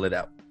address. We'll mail it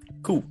out.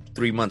 Cool.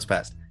 3 months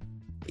passed.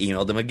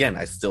 Emailed them again.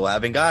 I still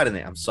haven't gotten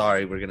it. I'm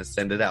sorry. We're gonna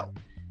send it out.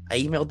 I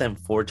emailed them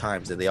 4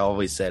 times, and they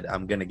always said,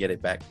 I'm gonna get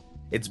it back.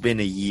 It's been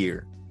a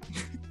year.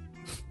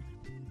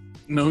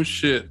 No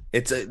shit.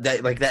 It's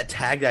that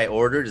tag that I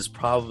ordered is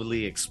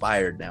probably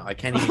expired now. I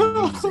can't even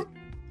use it.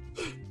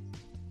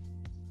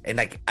 And,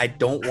 like, I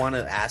don't want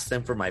to ask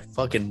them for my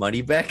fucking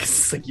money back.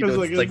 It's like,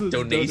 it's like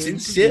donation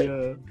shit.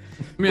 Yeah.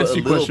 Let me ask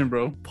you a question,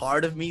 bro.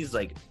 Part of me is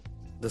like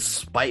the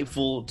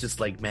spiteful, just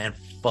like, man,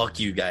 fuck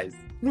you guys.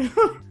 Let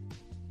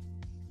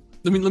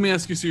me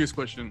ask you a serious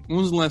question. When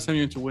was the last time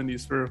you went to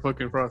Wendy's for a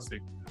fucking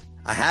Frosty?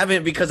 I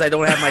haven't, because I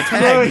don't have my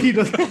tag. He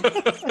doesn't.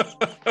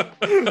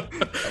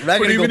 I'm not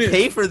gonna go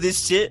pay for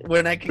this shit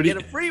when I can get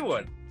a free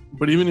one.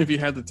 But even if you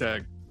had the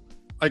tag,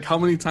 like, how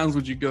many times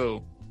would you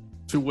go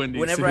to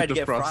Wendy's? Whenever I'd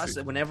get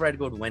Frosty. Whenever I'd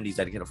go to Wendy's,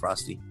 I'd get a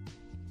Frosty.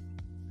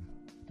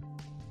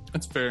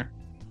 That's fair.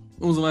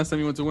 When was the last time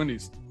you went to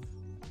Wendy's?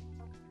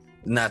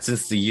 Not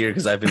since the year,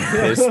 because I've been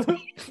pissed.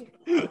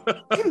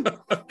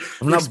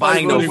 I'm not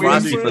buying no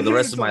Frosty for the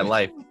rest of my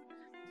life.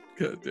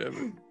 God damn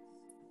it.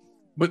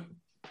 But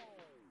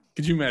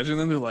could you imagine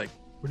them? They're like,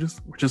 we're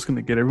just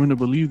gonna get everyone to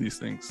believe these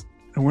things,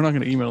 and we're not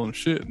gonna email them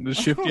shit. And this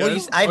shift,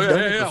 I've done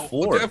it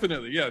before. Oh,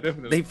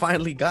 definitely. They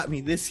finally got me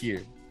this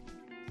year.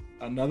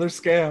 Another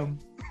scam.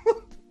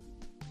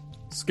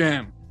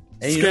 Scam.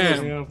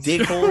 And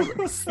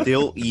dickholes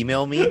still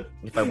email me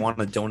if I want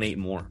to donate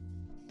more.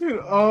 Dude,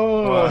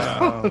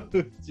 wow.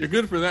 You're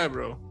good for that,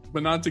 bro.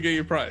 But not to get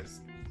your prize.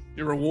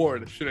 Your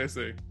reward, should I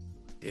say.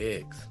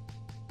 Dicks.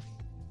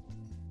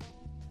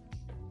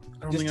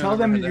 Just tell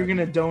them that you're going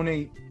to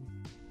donate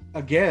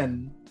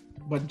again,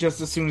 but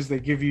just as soon as they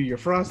give you your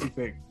Frosty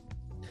thing.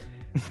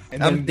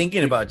 And I'm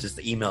thinking about just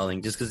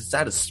emailing, just because it's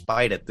out of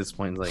spite at this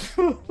point. Like,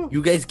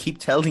 you guys keep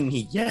telling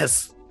me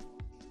yes.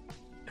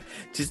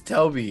 Just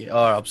tell me.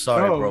 Oh, I'm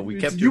sorry, bro. We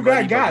kept your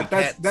money, but we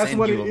can't send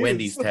what you a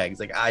Wendy's tag. It's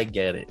like, I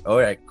get it. All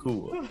right,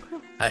 cool.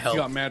 I helped.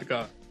 You got mad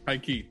got. High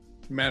key.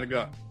 Mad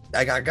got.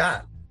 I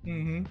got.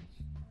 Mm-hmm.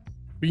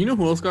 But you know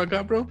who else got,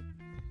 bro?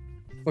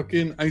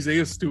 Fucking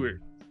Isaiah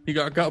Stewart. He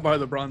got by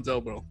the bronze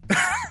elbow.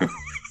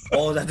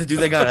 Oh, that's the dude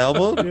that got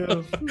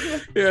elbowed?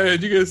 Yeah,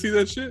 did you guys see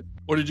that shit?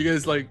 Or did you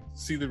guys like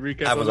see the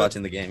recap? I was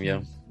watching the game,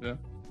 yeah.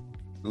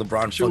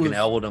 LeBron fucking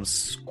elbowed him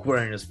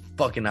square in his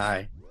fucking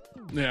eye.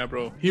 Yeah,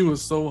 bro. He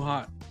was so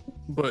hot.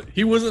 But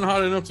he wasn't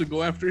hot enough to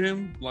go after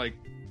him like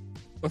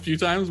a few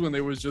times when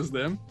there was just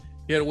them.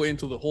 He had to wait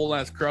until the whole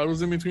last crowd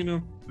was in between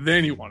them.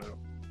 Then he wanted him.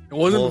 It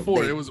wasn't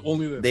before. It was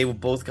only them. They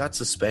both got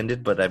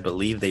suspended, but I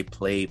believe they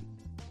played.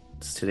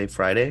 It's today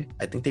Friday.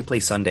 I think they play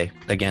Sunday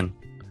again.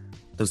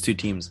 Those two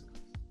teams.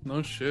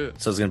 No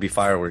shit. So it's gonna be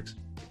fireworks.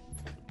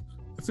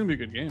 It's gonna be a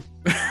good game.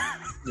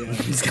 Yeah,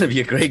 it's gonna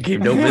be a great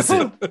game. Don't miss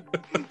it.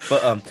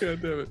 But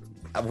God damn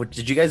it.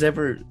 Did you guys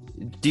ever?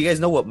 Do you guys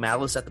know what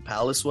Malice at the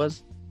Palace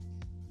was?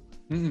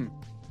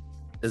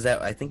 Is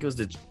that? I think it was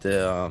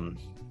the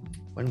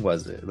when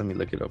was it? Let me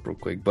look it up real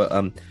quick.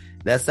 But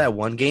that's that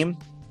one game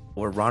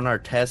where Ron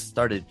Artest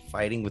started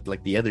fighting with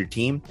like the other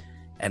team,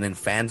 and then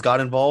fans got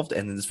involved,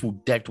 and then this fool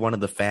decked one of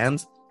the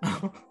fans.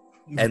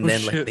 And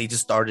then like they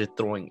just started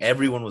throwing.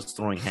 Everyone was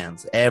throwing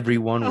hands.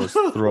 Everyone was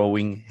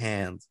throwing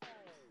hands.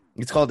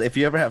 It's called. If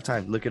you ever have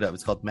time, look it up.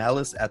 It's called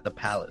Malice at the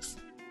Palace.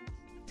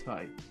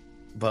 Tight.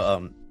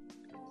 But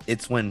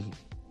it's when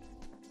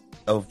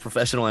a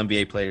professional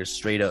NBA player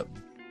straight up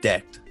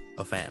decked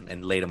a fan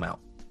and laid him out.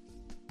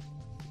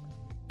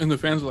 And the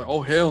fans were like,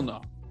 "Oh hell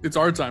no! It's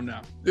our time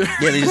now." Yeah,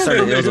 they just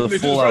started. It was a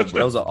full out. It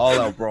was an all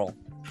out brawl.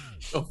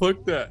 Oh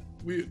fuck that!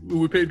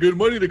 We paid good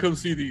money to come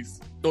see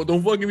these.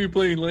 Don't fucking be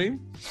playing lame.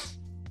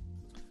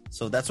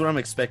 So that's what I'm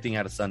expecting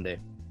out of Sunday.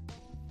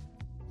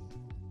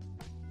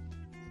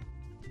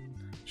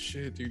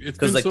 Shit, dude. It's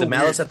because like so the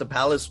Malice weird. at the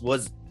Palace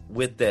was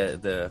with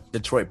the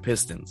Detroit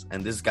Pistons,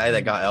 and this guy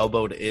that got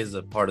elbowed is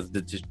a part of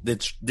the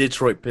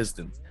Detroit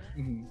Pistons.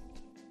 Mm-hmm.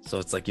 So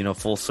it's like,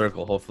 full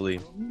circle. Hopefully,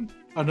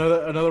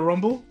 another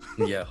rumble.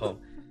 Yeah,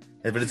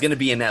 but it's gonna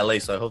be in LA,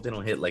 so I hope they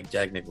don't hit like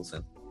Jack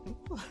Nicholson.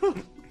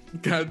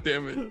 God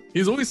damn it!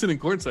 He's always sitting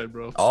courtside,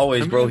 bro.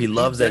 Always, bro. He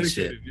loves that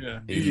shit. Yeah,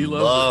 he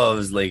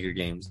loves Laker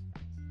games.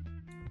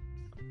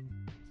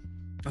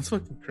 That's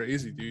fucking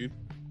crazy, dude.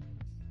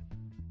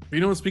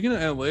 Speaking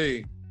of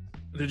LA,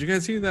 did you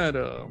guys see that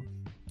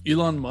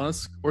Elon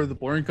Musk, or the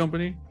Boring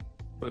Company,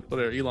 but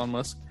whatever, Elon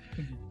Musk,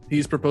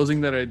 he's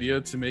proposing that idea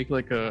to make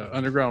like a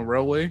underground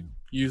railway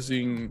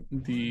using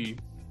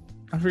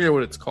I forget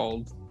what it's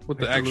called, what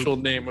the actual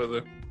name of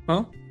the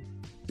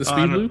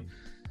speed loop.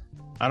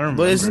 I don't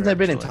remember. But isn't that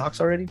been in talks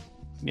already?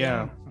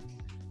 Yeah.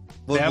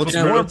 Well, what's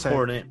more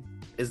important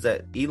is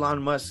that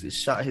Elon Musk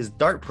shot his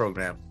DART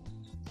program.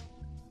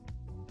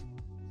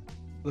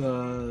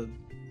 The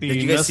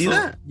Did you guys see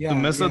that? Yeah, the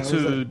missile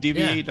to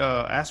deviate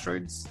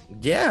asteroids.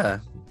 Yeah,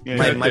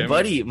 my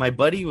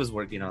buddy was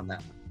working on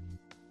that.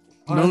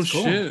 Oh, no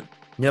shit. Cool.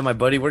 Yeah, my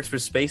buddy works for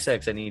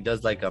SpaceX, and he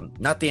does like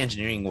not the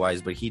engineering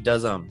wise, but he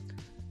does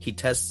he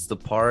tests the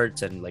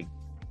parts, and like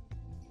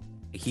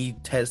he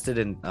tested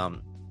and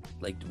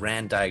like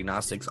ran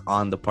diagnostics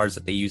on the parts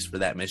that they use for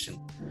that mission.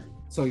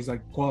 So he's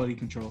like quality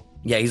control.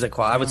 Yeah, he's like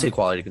I would say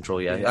quality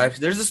control. Yeah.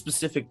 There's a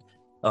specific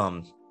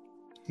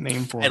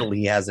name for title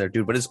he has there,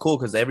 dude. But it's cool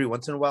because every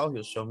once in a while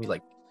he'll show me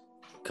like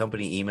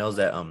company emails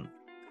that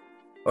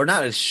or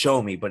not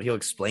show me, but he'll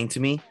explain to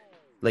me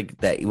like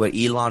that what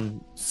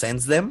Elon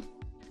sends them,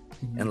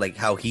 and like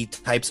how he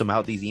types them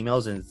out these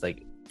emails, and it's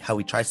like how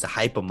he tries to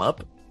hype them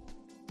up.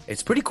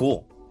 It's pretty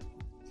cool.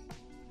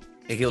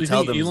 Like, he'll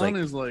tell them Elon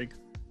is like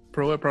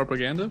pro at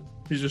propaganda.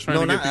 He's just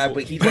trying to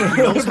get people. But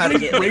he knows how to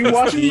get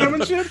brainwashing them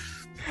and shit.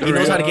 He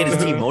knows how to get his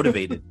team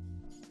motivated,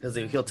 because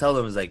he'll tell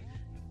them is like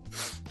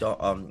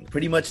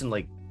pretty much in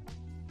like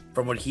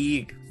from what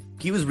he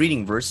was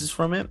reading verses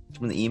from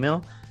the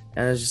email,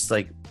 and it's just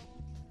like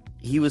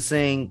he was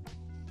saying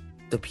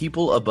the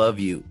people above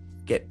you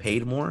get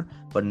paid more,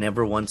 but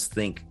never once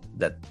think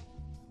that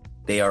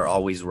they are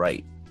always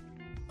right.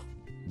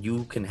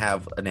 You can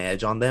have an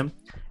edge on them,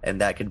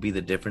 and that could be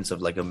the difference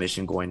of like a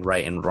mission going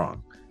right and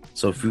wrong.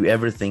 So if you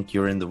ever think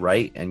you're in the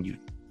right and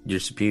your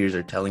superiors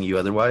are telling you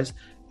otherwise,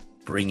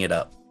 bring it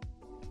up.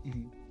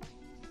 Mm-hmm.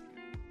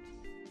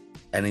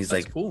 And he's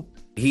That's like, cool.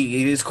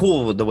 He is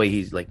cool with the way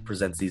he like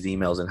presents these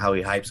emails and how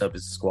he hypes up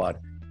his squad.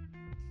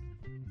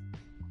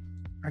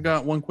 I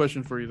got one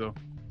question for you though.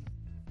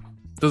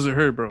 Does it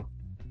hurt, bro?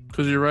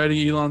 Because you're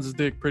riding Elon's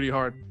dick pretty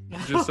hard.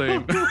 Just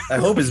saying. I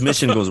hope his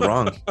mission goes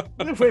wrong.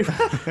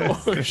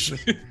 Oh, shit.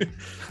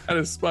 Out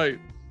of spite.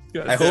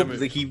 God I hope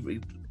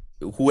that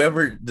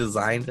whoever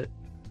designed it,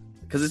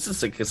 because it's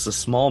just like it's a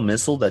small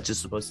missile that's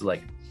just supposed to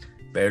like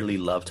barely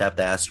love tap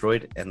the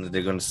asteroid, and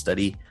they're going to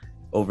study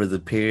over the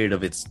period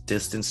of its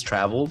distance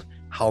traveled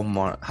how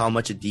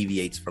much it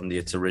deviates from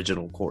its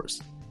original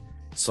course.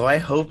 So I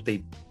hope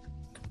they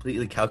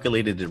completely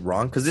calculated it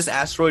wrong, because this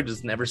asteroid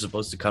was never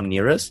supposed to come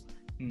near us,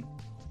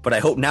 but I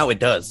hope now it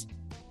does.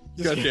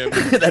 Goddamn.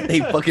 That they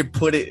fucking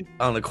put it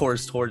on the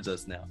course towards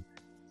us now.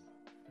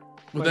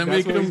 Would that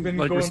make him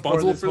like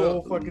responsible for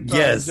whole fucking time?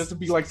 Yes, just to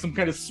be like some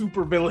kind of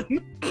super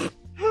villain.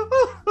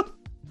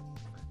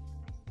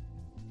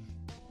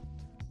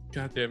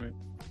 God damn it,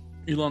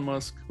 Elon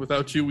Musk!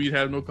 Without you, we'd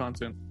have no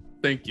content.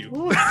 Thank you.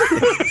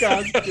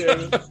 God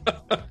damn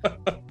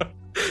it.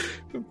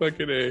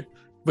 Fucking A.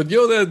 But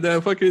yo,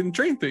 that fucking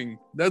train thing,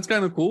 that's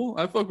kind of cool.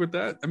 I fuck with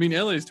that. I mean,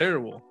 LA is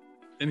terrible.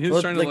 And he's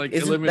trying to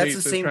eliminate.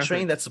 That's the same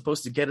train that's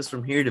supposed to get us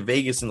from here to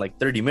Vegas in like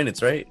 30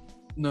 minutes, right?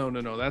 No.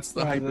 That's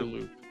the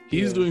Hyperloop.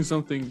 He's doing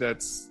something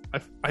that's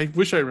I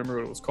wish I remember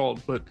what it was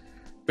called, but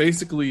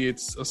basically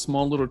it's a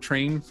small little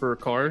train for a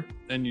car,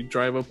 and you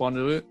drive up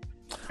onto it,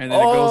 and then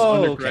it goes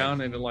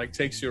underground and it like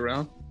takes you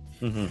around.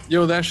 Mm-hmm.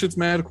 Yo, that shit's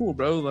mad cool,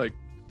 bro. Like,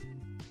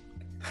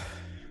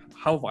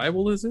 how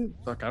viable is it?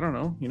 Like, I don't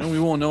know. We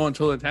won't know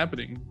until it's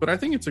happening. But I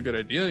think it's a good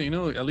idea.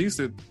 At least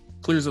it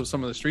clears up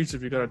some of the streets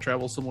if you gotta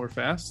travel somewhere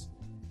fast.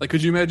 Like,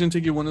 could you imagine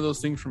taking one of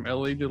those things from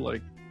LA to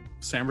like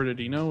San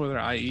Bernardino with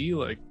our IE?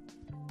 Like,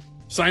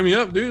 sign me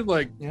up, dude.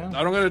 Like,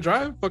 I don't gotta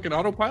drive. Fucking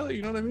autopilot.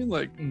 You know what I mean?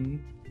 Like,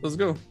 let's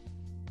go.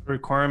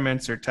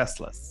 Requirements are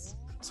Teslas,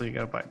 so you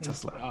gotta buy a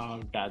Tesla.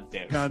 Oh, god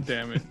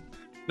damn it.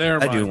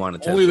 There, I do want a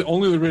Tesla.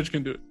 Only the rich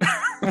can do it.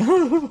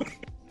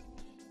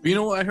 But you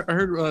know what? I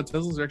heard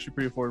Teslas are actually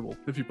pretty affordable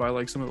if you buy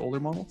like some of the older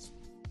models,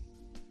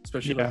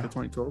 especially like the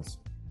 2012s.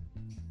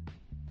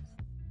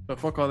 But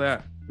fuck all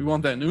that. We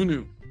want that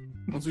new.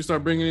 Once we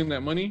start bringing in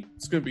that money,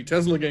 it's gonna be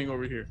Tesla gang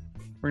over here.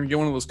 We're gonna get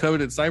one of those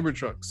coveted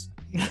Cybertrucks,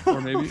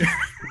 or maybe.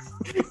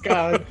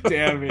 God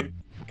damn it!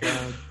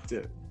 God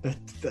damn.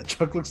 That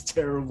truck looks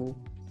terrible,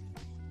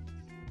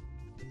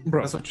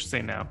 bro. That's what you're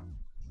saying now.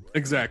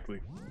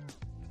 Exactly.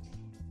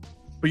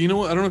 But you know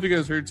what? I don't know if you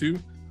guys heard too.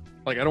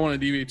 Like, I don't want to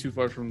deviate too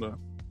far from the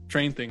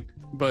train thing,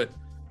 but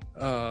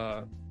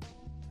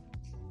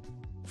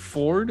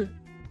Ford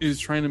is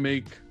trying to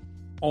make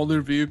all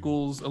their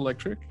vehicles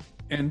electric,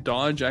 and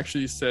Dodge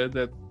actually said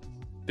that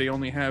they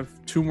only have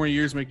 2 more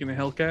years making the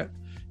Hellcat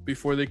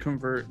before they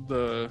convert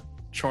the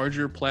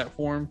Charger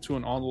platform to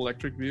an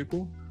all-electric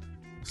vehicle.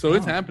 So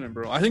it's happening,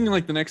 bro. I think in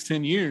like the next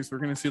 10 years, we're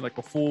going to see like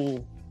a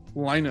full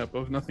lineup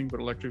of nothing but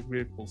electric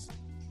vehicles.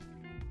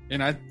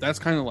 And that's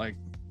kind of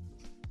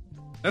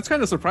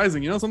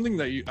surprising, something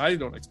that I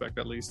don't expect,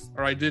 at least,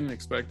 or I didn't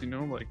expect,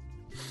 like,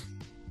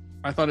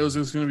 I thought it was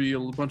just going to be a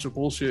bunch of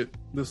bullshit.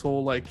 This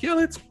whole like,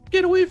 let's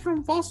get away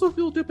from fossil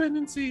fuel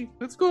dependency.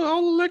 Let's go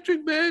all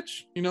electric,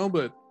 bitch.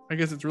 But I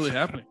guess it's really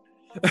happening.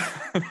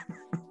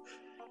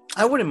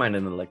 I wouldn't mind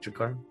an electric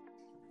car.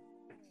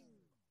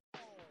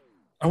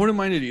 I wouldn't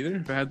mind it either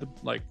if it had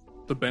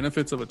the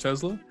benefits of a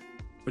Tesla,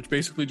 which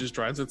basically just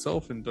drives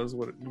itself and does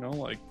what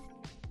like.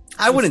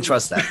 I wouldn't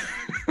trust that.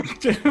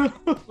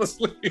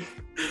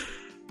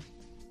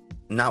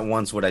 Not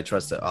once would I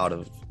trust the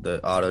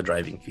auto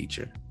driving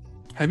feature.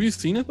 Have you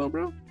seen it though,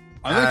 bro?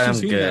 I've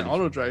actually seen that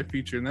auto drive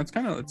feature, and it's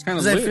kind of.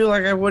 I feel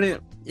like I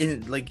wouldn't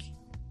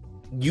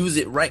use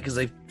it right, because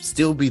I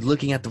still be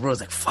looking at the roads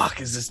like,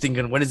 fuck, is this thing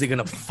when is it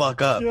gonna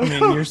fuck up? I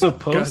mean, you're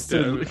supposed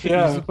to.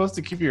 You're supposed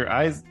to keep your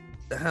eyes.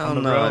 Hell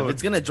no! Road. If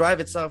it's gonna drive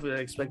itself, I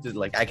expected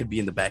I could be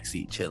in the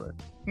backseat chilling.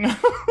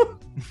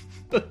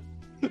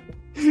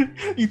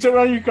 You turn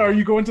around your car,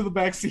 you go into the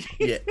backseat.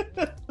 Yeah.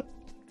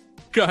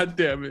 God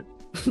damn it!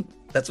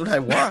 That's what I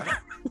want.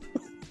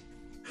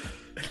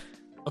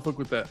 I'll fuck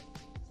with that.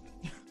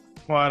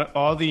 Well,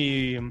 all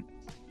the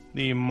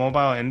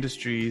mobile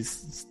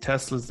industries,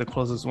 Tesla's the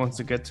closest ones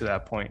to get to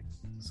that point.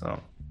 So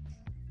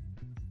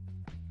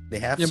they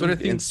have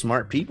some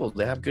smart people.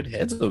 They have good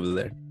heads over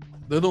there.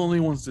 They're the only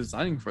ones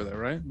designing for that,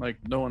 right? Like,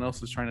 no one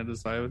else is trying to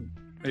design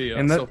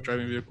a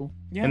self-driving vehicle.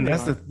 Yeah, and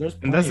that's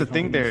the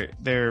thing.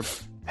 Their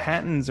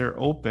patents are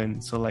open,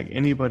 so like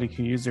anybody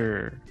can use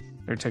their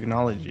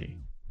technology.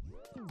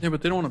 Yeah,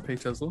 but they don't want to pay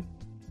Tesla.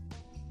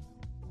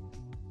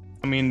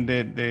 I mean,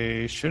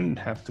 they shouldn't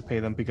have to pay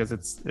them, because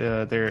it's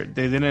they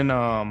didn't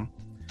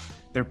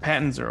their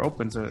patents are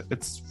open, so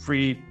it's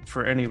free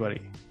for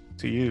anybody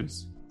to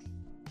use.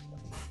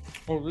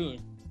 Oh, really?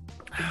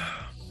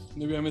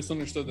 Maybe I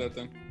misunderstood that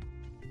then.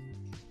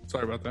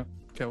 Sorry about that.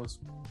 Cat was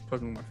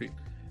fucking with my feet.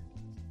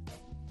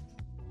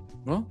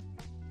 Well,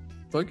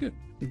 fuck it.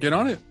 Get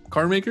on it.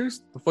 Car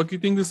makers, the fuck you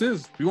think this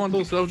is? We want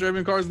those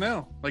self-driving cars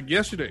now, like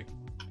yesterday.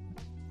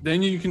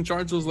 Then you can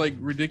charge those like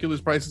ridiculous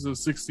prices of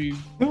 $60,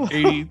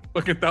 $80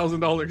 fucking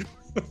 $1,000.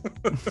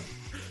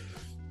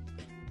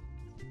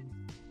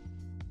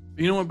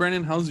 You know what,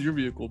 Brandon? How's your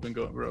vehicle been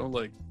going, bro?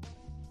 Like,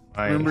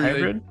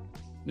 hybrid?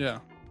 Yeah.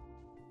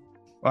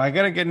 Well, I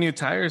gotta get new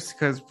tires,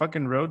 because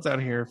fucking roads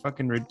out here are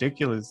fucking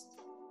ridiculous.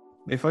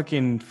 They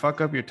fucking fuck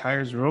up your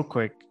tires real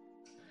quick.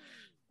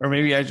 Or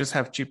maybe I just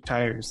have cheap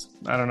tires.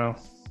 I don't know.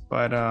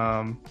 But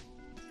I'm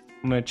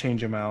gonna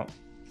change them out.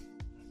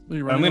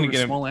 I'm gonna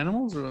get small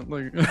animals, or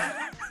like,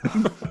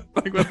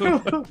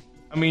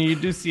 I mean, you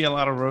do see a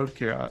lot of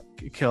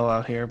roadkill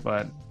out here,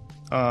 but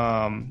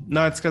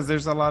no, it's because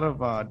there's a lot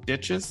of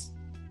ditches,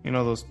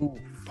 those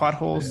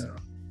potholes,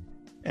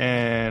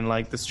 and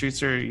like the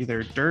streets are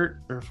either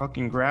dirt or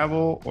fucking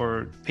gravel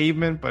or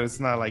pavement, but it's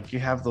not like you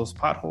have those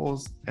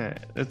potholes.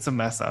 It's a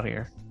mess out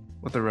here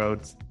with the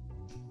roads.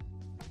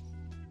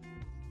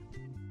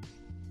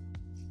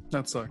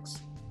 That sucks.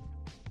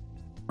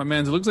 My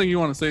man, it looks like you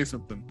want to say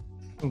something.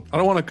 I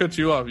don't want to cut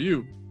you off.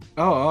 You.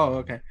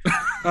 Oh, okay.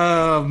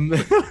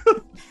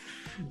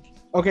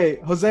 Okay,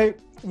 Jose,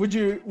 would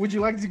you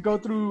like to go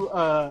through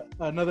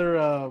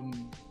another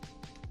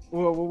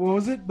what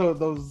was it?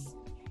 Those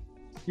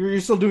you're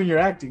still doing your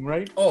acting,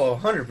 right? Oh,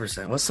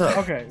 100%. What's up?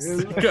 Okay.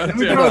 Let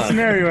me throw a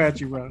scenario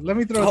at you, bro. Let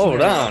me throw a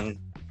Hold on.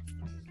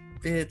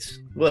 Bitch,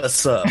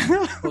 what's up?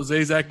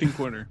 Jose's acting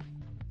corner.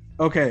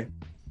 Okay.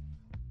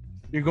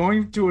 You're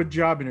going to a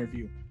job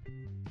interview.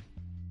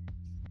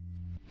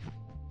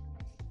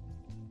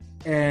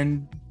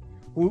 And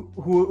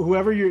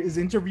whoever is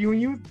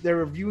interviewing you, they're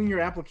reviewing your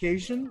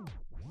application.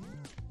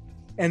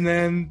 And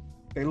then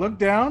they look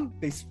down,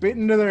 they spit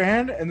into their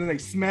hand, and then they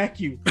smack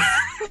you.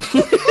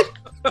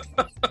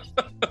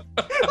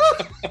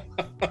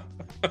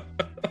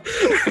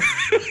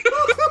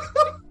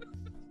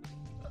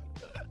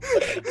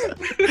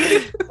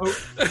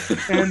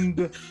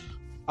 And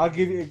I'll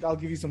give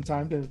you some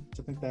time to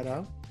think that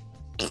out.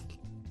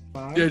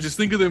 5. Yeah, just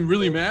think of them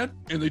really mad,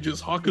 and they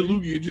just hawk a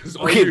loogie and just.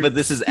 Okay, but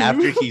this is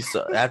after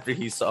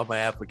he saw my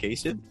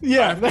application.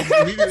 Yeah.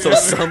 So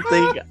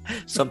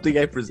something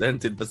I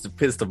presented must have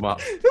pissed him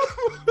off.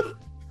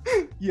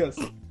 Yes.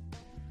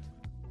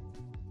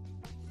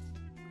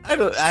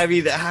 I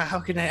mean, how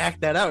can I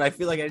act that out? I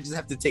feel like I just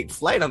have to take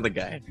flight on the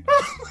guy.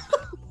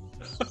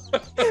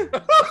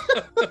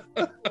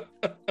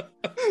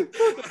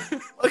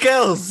 What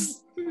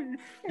else?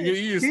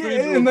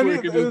 And then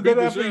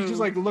after he just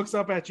like looks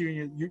up at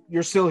you and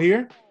you're still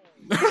here.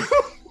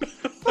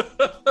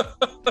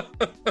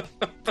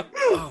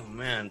 Oh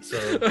man, so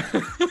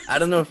I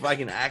don't know if I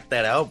can act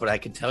that out, but I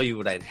can tell you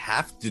what I'd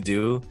have to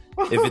do.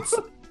 If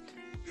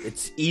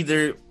it's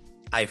either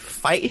I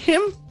fight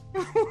him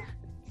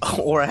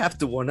or I have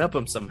to one up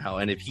him somehow.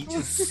 And if he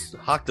just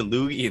hawked a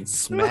loogie and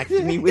smacked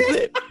me with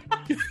it,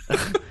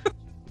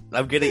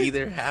 I'm gonna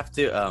either have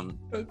to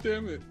God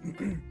damn it.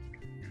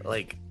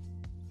 Like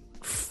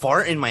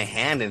fart in my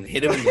hand and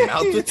hit him in the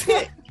mouth with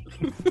it.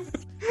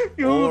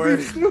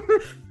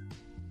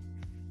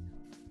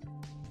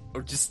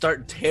 Or just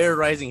start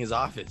terrorizing his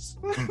office.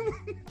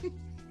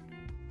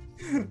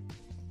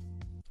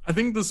 I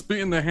think the spit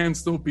in the hand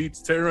still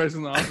beats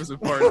terrorizing the office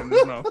and farting in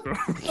his mouth, bro.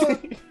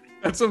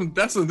 That's some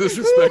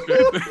disrespect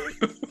right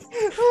there.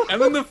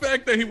 And then the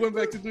fact that he went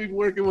back to doing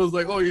work and was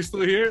like, "Oh, you're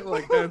still here?"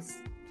 Like that's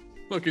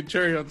fucking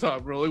cherry on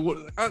top, bro. Like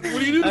what do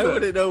you do? I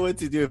wouldn't know what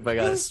to do if I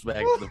got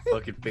smacked in the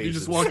fucking face. You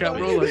just walk out,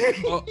 bro. Like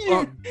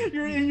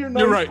you're in your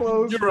nice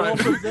clothes. You're right.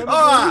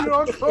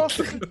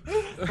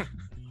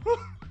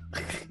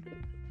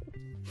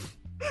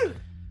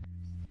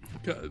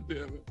 God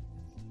damn it.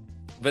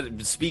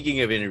 But speaking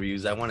of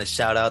interviews, I want to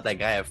shout out that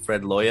guy at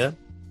Fred Loya.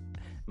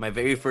 My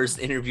very first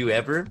interview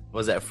ever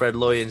was at Fred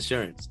Loya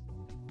Insurance.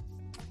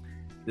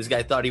 This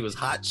guy thought he was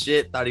hot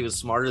shit, thought he was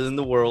smarter than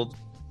the world.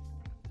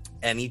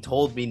 And he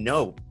told me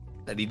no,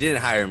 that he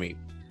didn't hire me.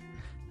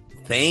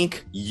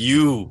 Thank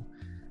you.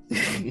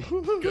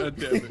 God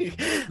damn it.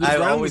 I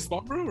always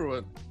spot, bro, or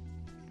what?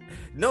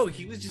 No,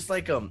 he was just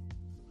like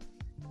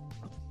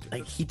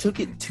he took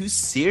it too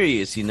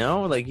serious, you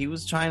know? Like he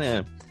was trying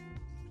to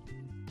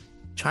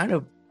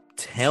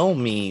tell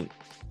me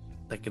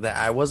like that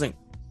I wasn't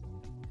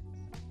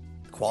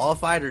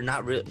qualified or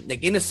not really.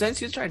 Like in a sense,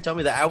 he was trying to tell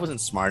me that I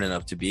wasn't smart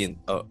enough to be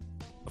a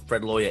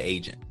Fred Loya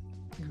agent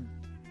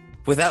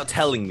without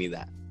telling me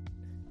that.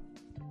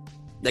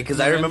 Like, because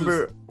I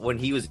remember when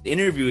he was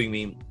interviewing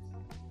me,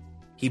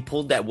 he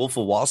pulled that Wolf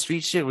of Wall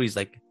Street shit where he's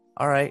like,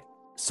 "All right,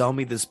 sell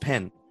me this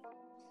pen."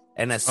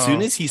 And as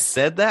soon as he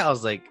said that, I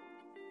was like,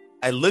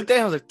 I looked at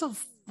him, I was like, "The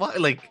fuck?"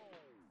 Like,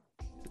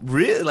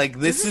 really? Like,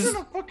 this isn't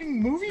a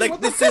fucking movie? Like,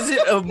 this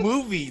isn't a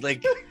movie.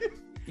 Like,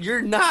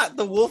 you're not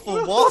the Wolf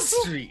of Wall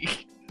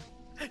Street.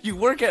 You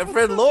work at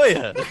Fred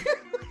Loya.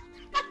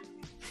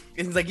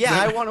 And he's like, "Yeah,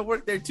 I want to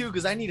work there too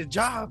because I need a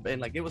job." And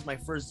like, it was my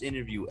first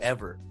interview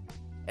ever.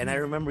 And I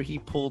remember he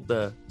pulled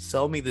the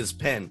 "sell me this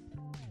pen."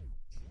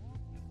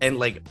 And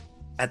like,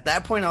 at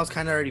that point, I was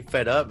kind of already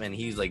fed up. And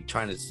he's like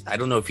trying to, I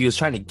don't know if he was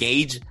trying to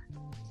gauge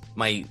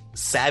my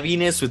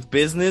savviness with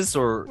business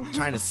or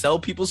trying to sell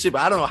people shit.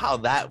 But I don't know how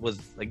that was.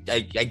 Like, I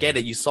get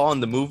it. You saw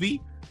in the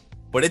movie,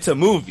 but it's a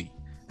movie.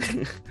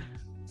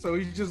 So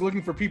he's just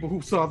looking for people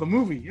who saw the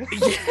movie. Yeah.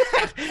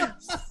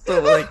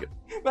 So like,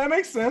 that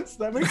makes sense.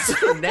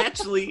 So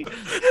naturally,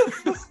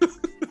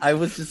 I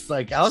was just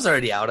like, I was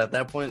already out at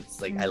that point. It's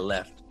like I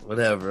left.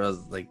 Whatever. I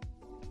was like,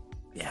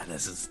 yeah,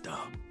 this is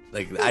dumb.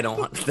 Like, I don't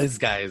want this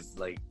guy is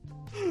like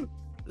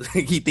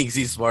he thinks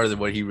he's smarter than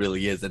what he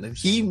really is. And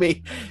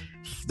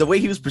the way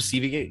he was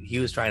perceiving it, he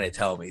was trying to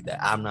tell me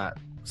that I'm not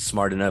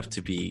smart enough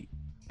to be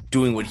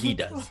doing what he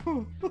does.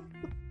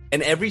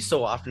 And every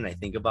so often I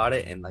think about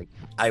it and like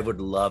I would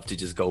love to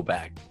just go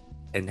back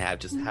and have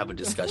a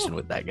discussion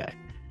with that guy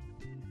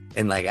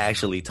and like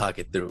actually talk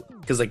it through.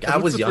 Because like I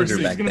was younger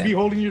back then. He's gonna be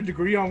holding your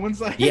degree on one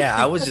side. Yeah,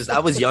 I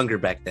was younger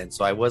back then,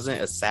 so I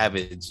wasn't a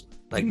savage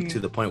like to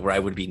the point where I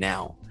would be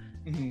now.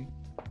 Mm-hmm.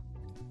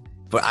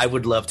 But I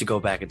would love to go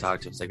back and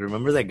talk to him. It's like,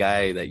 remember that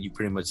guy that you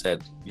pretty much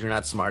said you're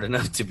not smart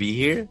enough to be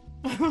here?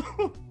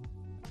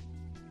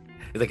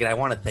 Like, and I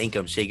want to thank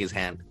him, shake his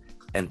hand,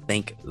 and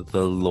thank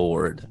the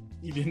Lord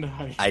He didn't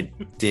hire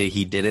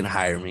He didn't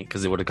hire me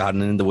because it would have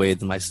gotten in the way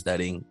of my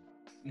studying.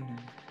 Mm-hmm.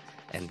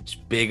 And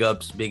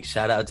big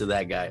shout out to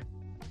that guy.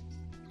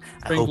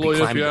 I hope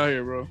you out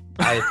here, bro.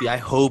 I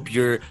hope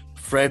you're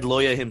Fred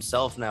Loya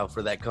himself now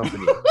for that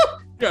company.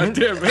 God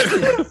damn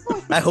it.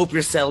 I hope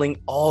you're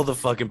selling all the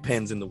fucking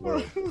pens in the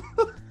world.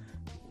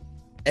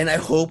 And I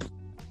hope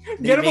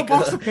get him a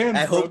box of pens.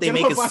 I hope they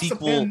make a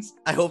sequel.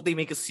 I hope they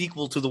make a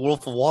sequel to The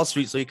Wolf of Wall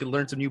Street so you can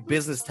learn some new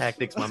business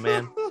tactics, my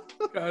man.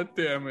 God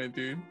damn it,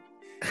 dude.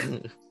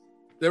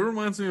 That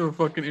reminds me of a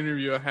fucking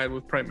interview I had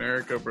with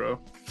Primerica, bro.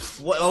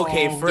 What?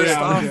 Okay, first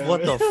off,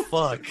 what the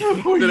fuck?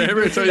 Did I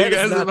ever tell you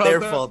guys about that? That's not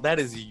their fault. That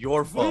is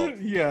your fault.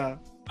 Yeah.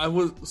 I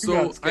was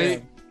so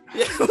I.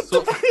 Yeah, what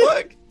the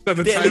fuck?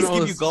 Did they at least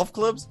give you golf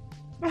clubs?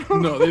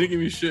 No, they didn't give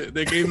me shit.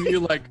 They gave me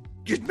like,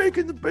 you're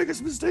making the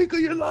biggest mistake of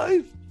your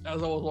life.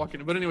 As I was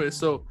walking. But anyway,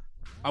 so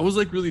I was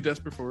like really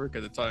desperate for work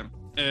at the time.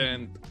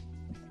 And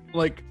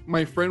like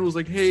my friend was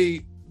like,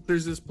 hey,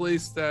 there's this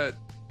place that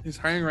is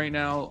hiring right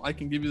now. I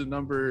can give you the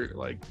number,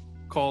 like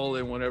call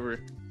and whatever.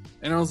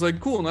 And I was like,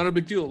 cool, not a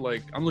big deal.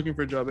 Like I'm looking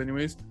for a job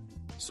anyways.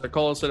 So I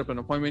call and set up an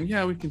appointment.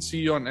 Yeah, we can see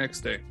you on X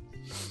day.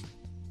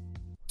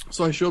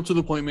 So I show up to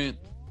the appointment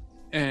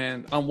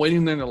and I'm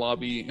waiting there in the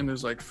lobby and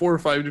there's like 4 or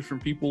 5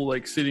 different people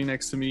like sitting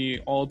next to me,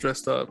 all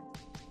dressed up.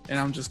 And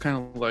I'm just kind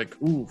of like,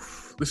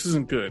 oof, this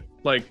isn't good.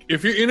 Like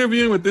if you're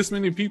interviewing with this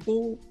many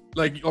people,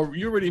 like, or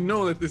you already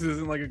know that this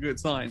isn't like a good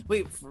sign.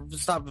 Wait,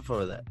 stop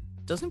before that.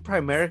 Doesn't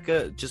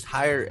Primerica just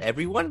hire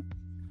everyone?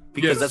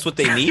 Because that's what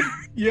they need?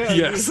 Yeah.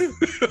 Yes.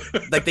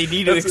 Like they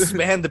need to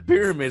expand the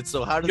pyramid.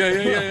 So how do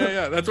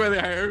Yeah. That's why they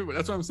hire everybody.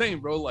 That's what I'm saying,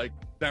 bro. Like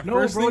that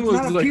first thing was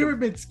not a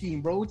pyramid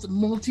scheme, bro. It's a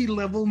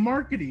multi-level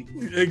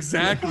marketing.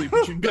 Exactly.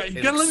 But you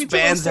gotta let me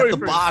tell the story at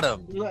the first.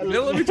 bottom. Let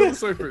me tell the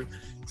story first.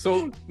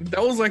 So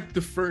that was like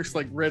the first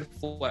like red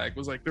flag.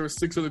 Was like there were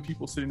 6 other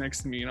people sitting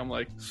next to me, and I'm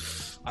like,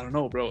 I don't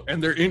know, bro.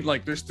 And they're in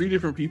like there's 3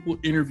 different people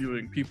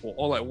interviewing people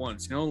all at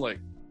once. You know, like.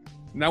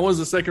 And that was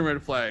the second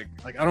red flag.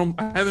 Like I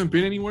haven't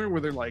been anywhere where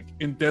they're like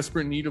in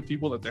desperate need of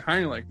people that they're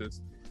hiring like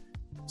this.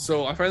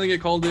 So I finally get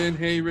called in.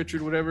 Hey,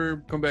 Richard,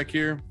 whatever, come back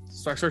here.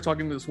 So I start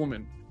talking to this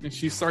woman, and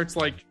she starts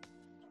like,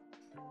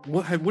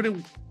 "What?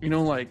 You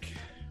know, like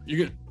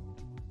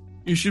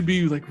you should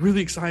be like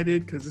really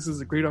excited because this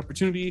is a great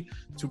opportunity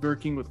to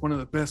working with one of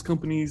the best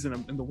companies in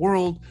the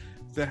world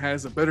that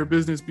has a Better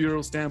Business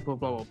Bureau stamp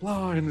of blah blah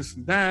blah and this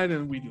and that,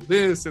 and we do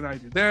this and I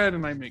do that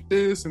and I make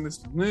this and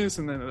this and this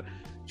and then."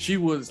 She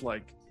was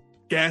like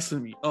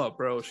gassing me up,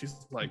 bro. She's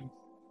like,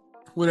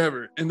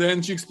 whatever. And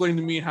then she explained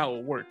to me how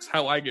it works,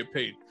 how I get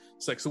paid.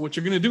 It's like, so what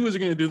you're going to do is you're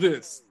going to do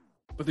this,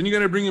 but then you got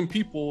to bring in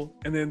people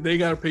and then they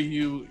got to pay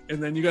you.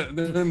 And then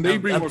then they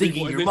bring more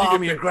people. Your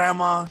mom, your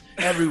grandma,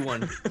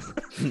 everyone.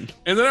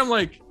 And then I'm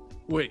like,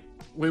 wait.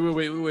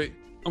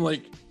 I'm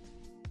like,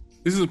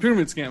 this is a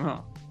pyramid scam,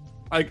 huh?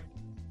 Like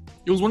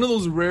it was one of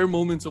those rare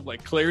moments of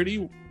like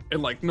clarity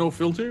and like no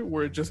filter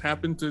where it just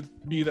happened to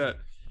be that.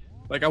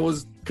 Like I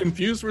was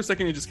confused for a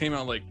second. It just came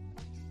out like,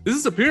 "This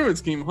is a pyramid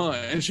scheme, huh?"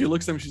 And she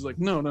looks at me. She's like,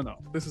 "No.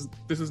 This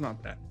is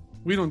not that.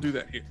 We don't do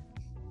that here.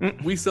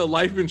 We sell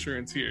life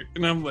insurance here."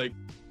 And I'm like,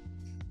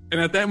 and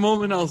at that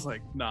moment, I was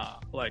like, "Nah."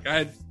 Like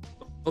I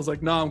was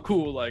like, "Nah, I'm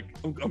cool. Like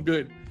I'm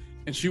good."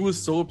 And she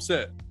was so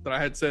upset that I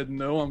had said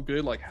no, I'm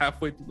good. Like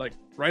halfway, like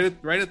right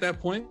at that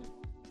point,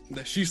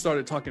 that she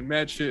started talking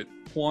mad shit.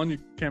 Juan, your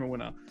camera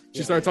went out.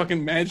 She started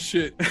talking mad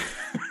shit.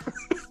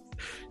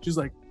 She's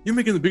like, "You're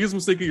making the biggest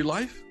mistake of your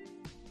life.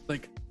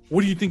 Like,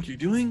 what do you think you're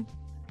doing?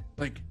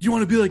 Like, you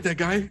want to be like that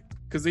guy?"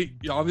 Because they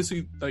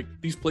obviously, like,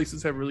 these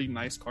places have really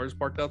nice cars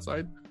parked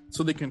outside,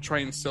 so they can try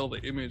and sell the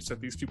image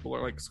that these people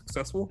are like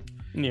successful.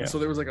 Yeah. So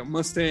there was like a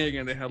Mustang,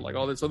 and they had like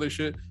all this other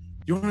shit.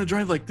 You want to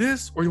drive like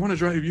this, or you want to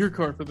drive your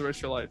car for the rest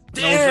of your life?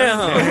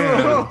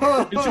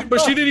 Damn.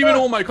 But she didn't even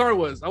know what my car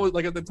was. I was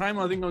like, at the time,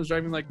 I think I was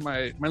driving like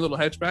my little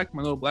hatchback,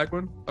 my little black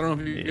one. I don't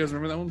know if you guys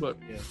remember that one, but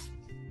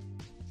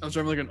I was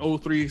driving like an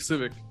 03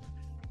 Civic,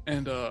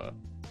 and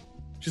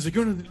she's like,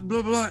 "You're gonna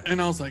blah, blah, blah."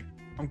 And I was like,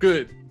 I'm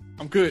good.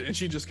 And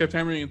she just kept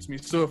hammering into me.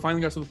 So it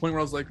finally got to the point where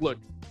I was like, look,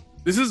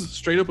 this is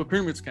straight up a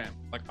pyramid scam.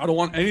 Like, I don't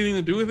want anything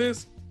to do with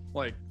this.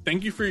 Like,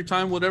 thank you for your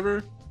time,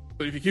 whatever.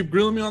 But if you keep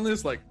grilling me on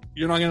this, like,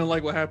 you're not going to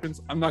like what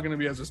happens. I'm not going to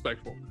be as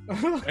respectful.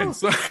 and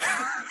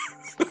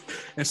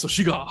so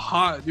she got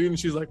hot, dude. And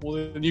she's like, well,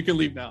 then you can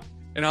leave now.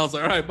 And I was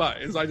like, all right, bye.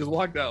 And so I just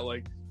walked out.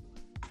 Like,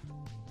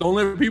 don't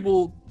let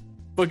people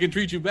fucking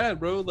treat you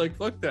bad, bro. Like,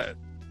 fuck that.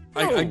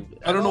 I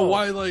don't know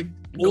why, like,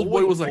 old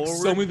boy was like,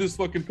 sell me this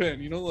fucking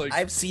pen, you know? Like,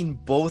 I've seen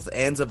both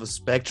ends of a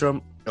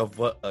spectrum of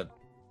what a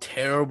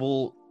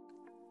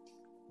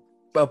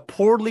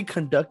poorly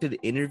conducted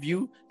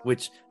interview,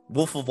 which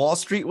Wolf of Wall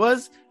Street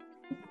was,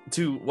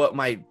 to what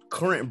my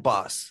current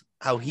boss,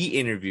 how he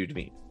interviewed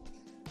me.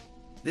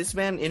 This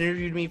man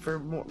interviewed me for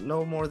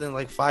no more than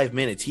like 5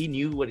 minutes. He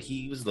knew what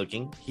he was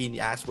looking. He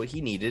asked what he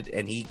needed,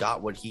 and he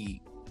got what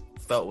he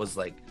felt was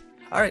like,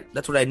 all right,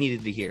 that's what I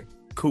needed to hear.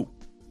 Cool.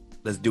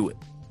 Let's do it.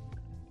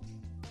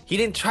 He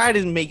didn't try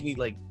to make me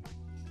like,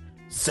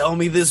 sell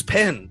me this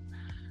pen.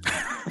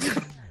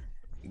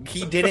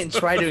 he didn't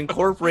try to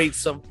incorporate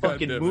some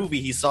fucking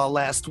movie he saw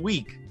last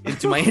week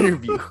into my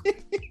interview.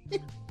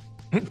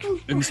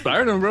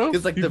 Inspired him, bro.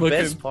 Because like the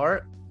best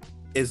part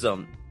is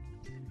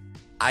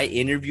I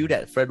interviewed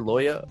at Fred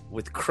Loya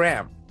with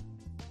Cram.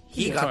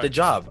 He got the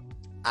job.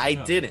 I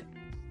didn't.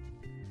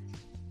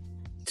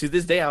 To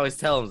this day, I always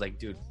tell him, like,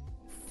 dude,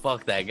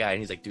 fuck that guy. And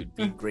he's like, dude,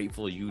 be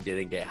grateful you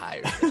didn't get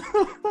hired.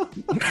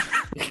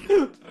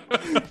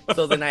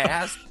 So then I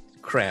asked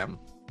Cram,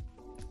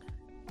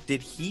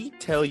 did he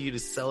tell you to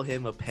sell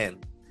him a pen?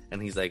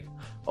 And he's like,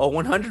 oh,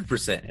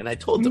 100%. And I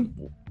told him,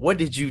 what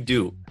did you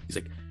do? He's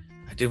like,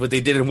 I did what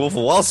they did in Wolf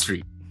of Wall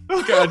Street.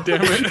 God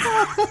damn it.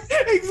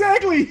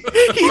 Exactly.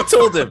 He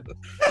told him,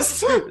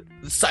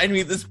 sign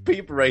me this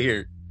paper right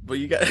here. But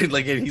you got,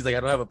 like, and he's like, I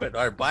don't have a pen.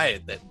 All right, buy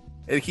it then.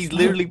 And he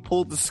literally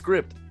pulled the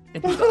script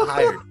and he got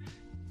hired.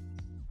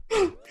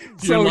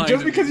 So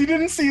just because you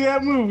didn't see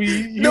that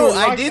movie, no,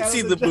 I did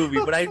see the movie,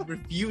 but I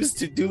refused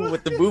to do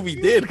what the movie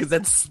did because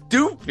that's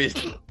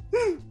stupid.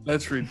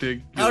 That's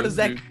ridiculous.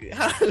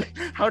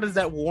 How does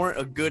that warrant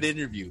a good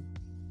interview?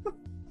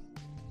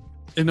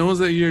 It knows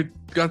that you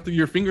got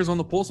your fingers on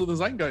the pulse of the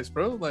zeitgeist,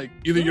 bro. Like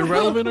either you're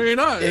relevant or you're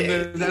not. And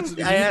then that's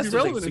I asked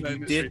him, like, so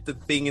you did the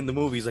thing in the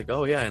movie. He's like,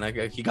 oh yeah,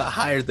 and he got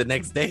hired the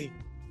next day.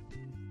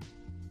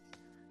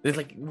 It's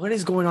like, what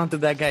is going on through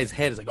that guy's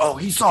head? It's like, oh,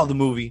 he saw the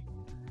movie.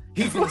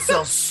 He's gonna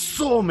sell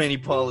so many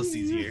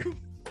policies here.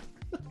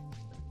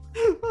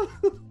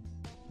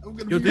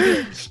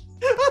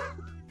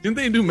 Didn't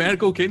they do mad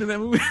cocaine in that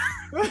movie?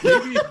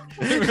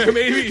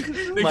 maybe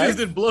they just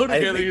did blow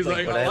together. He's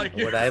like,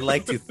 what I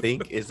like to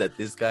think is that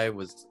this guy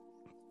was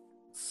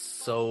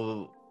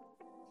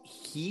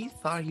he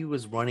thought he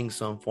was running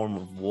some form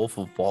of Wolf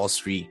of Wall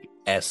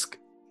Street-esque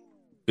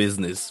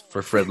business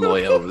for Fred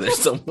Loya over there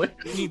somewhere.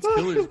 He needs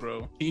killers,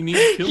 bro.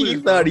 He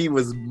thought he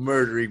was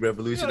murdering,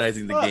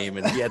 revolutionizing the game,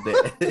 and he had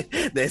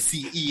the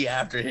CE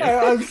after him.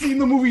 I've seen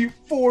the movie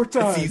 4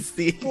 times.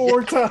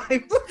 4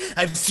 times.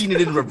 I've seen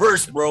it in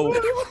reverse, bro.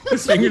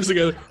 His fingers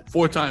together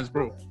 4 times,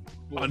 bro.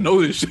 I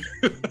know this shit.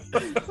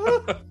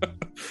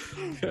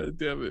 God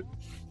damn it.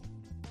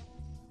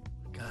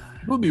 God.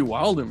 People be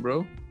wilding,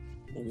 bro.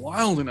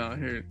 Wilding out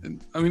here.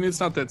 And I mean, it's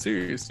not that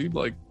serious, dude.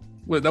 Like,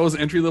 what, that was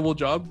an entry-level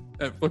job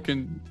at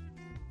fucking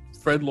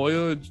Fred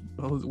Loya,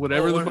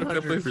 whatever the fuck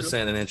that place is?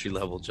 100% an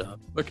entry-level job.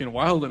 Fucking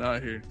wilding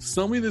out here.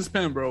 Sell me this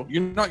pen, bro.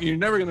 You're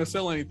never gonna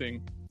sell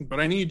anything, but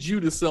I need you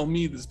to sell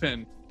me this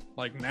pen,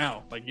 like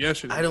now, like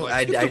yesterday.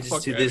 I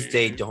just to this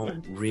day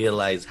don't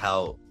realize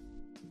how,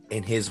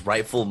 in his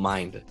rightful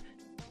mind,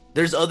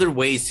 there's other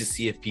ways to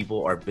see if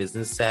people are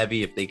business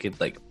savvy, if they could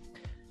like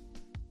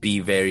be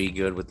very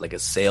good with like a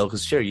sale,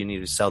 because sure, you need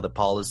to sell the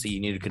policy,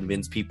 you need to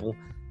convince people.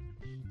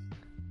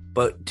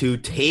 But to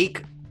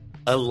take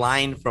a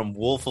line from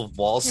Wolf of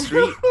Wall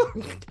Street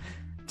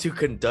to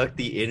conduct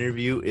the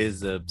interview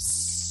is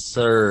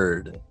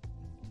absurd.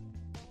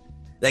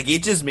 Like,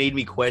 it just made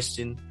me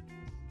question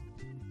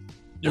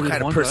what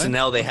kind of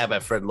personnel they have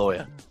at Fred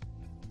Loya.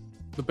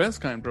 The best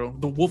kind, bro.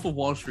 The Wolf of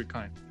Wall Street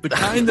kind. The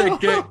kind that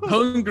get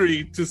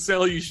hungry to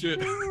sell you shit.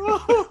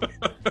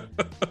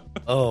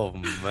 Oh,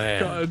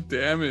 man. God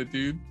damn it,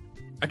 dude.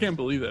 I can't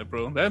believe that,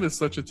 bro. That is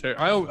such a terror.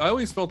 I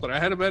always felt that I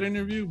had a bad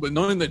interview, but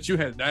knowing that you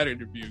had that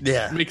interview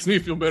makes me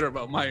feel better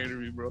about my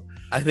interview, bro.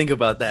 I think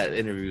about that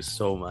interview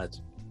so much.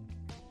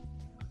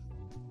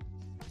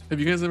 Have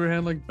you guys ever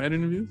had like bad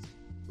interviews?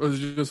 Or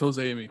is it just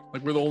Jose and me?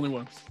 Like, we're the only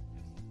ones.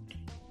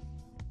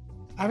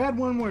 I've had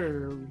one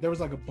where there was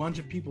like a bunch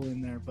of people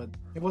in there, but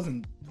it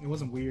wasn't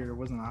weird, it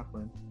wasn't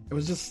awkward.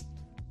 It's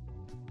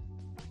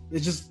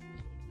just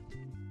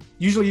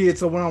usually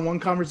it's a one-on-one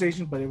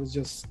conversation, but it was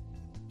just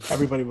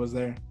everybody was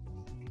there.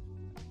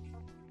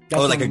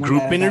 That's like a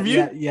group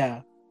interview?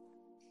 Yeah.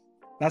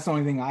 That's the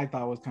only thing I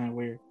thought was kind of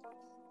weird.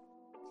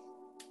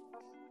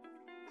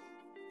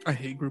 I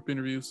hate group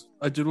interviews.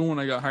 I did one when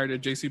I got hired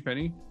at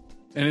JCPenney,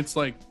 and it's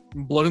like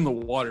blood in the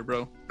water,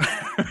 bro.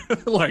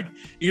 Like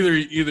either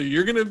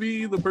you're gonna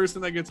be the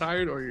person that gets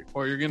hired,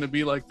 or you're gonna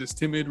be like this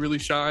timid, really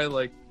shy,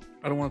 like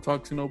I don't want to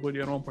talk to nobody,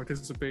 I don't want to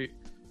participate.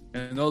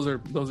 And those are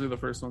the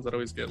first ones that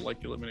always get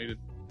like eliminated.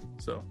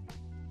 So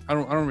I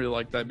don't really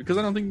like that, because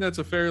I don't think that's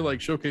a fair like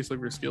showcase of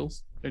your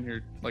skills and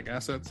your like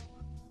assets.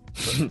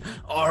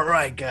 All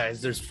right,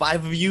 guys, there's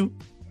 5 of you.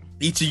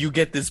 Each of you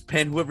get this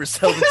pen. Whoever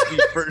sells it to me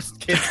first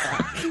gets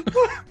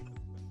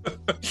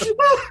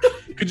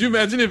Could you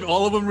imagine if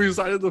all of them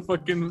recited the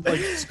fucking like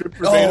script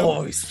verbatim?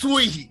 Oh,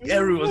 sweet!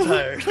 Everyone's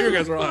hired. You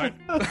guys are hired.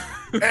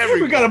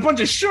 We got a bunch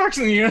of sharks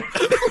in here.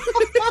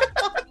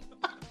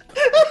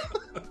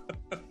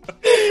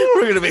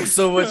 We're gonna make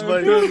so much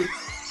money.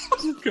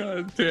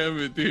 God damn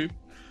it, dude!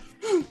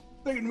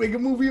 They're gonna make a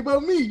movie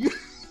about me.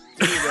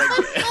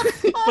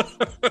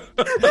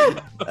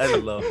 I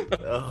love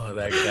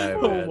that guy,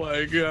 man. Oh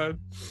my god.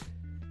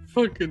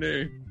 Fucking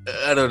A.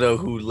 I don't know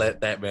who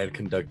let that man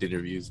conduct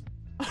interviews.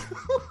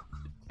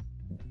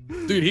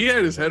 Dude, he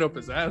had his head up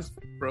his ass,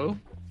 bro.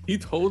 He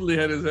totally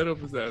had his head up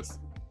his ass.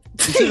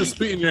 You should have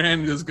spit in your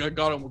hand and just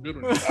got him a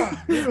good one.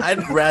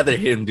 I'd rather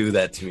him do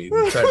that to me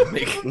than try to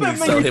make me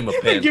sell him a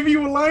pen. Give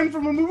you a line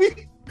from a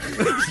movie?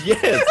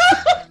 Yes.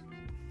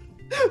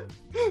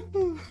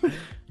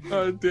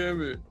 Oh,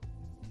 damn it.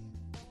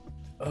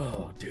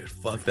 Oh, dude,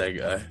 fuck that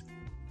guy.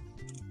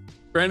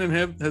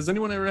 Brandon, has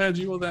anyone ever had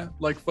you all that,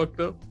 like, fucked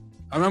up?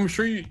 I'm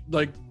sure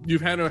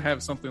you've had to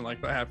have something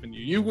like that happen to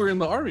you. You were in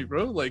the army,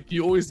 bro. Like,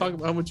 you always talk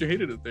about how much you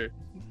hated it there.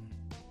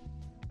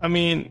 I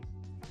mean,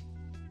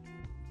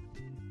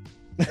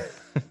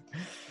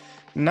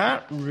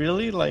 not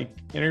really, like,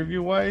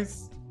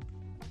 interview-wise.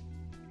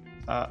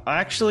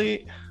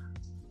 Actually,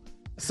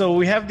 so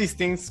we have these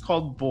things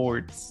called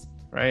boards,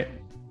 right?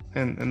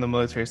 In the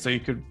military, so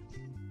you could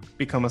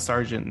become a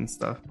sergeant and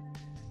stuff.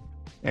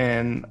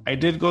 And I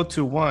did go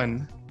to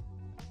one,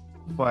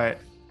 but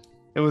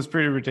it was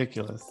pretty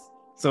ridiculous.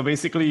 So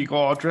basically, you go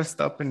all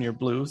dressed up in your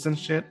blues and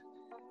shit,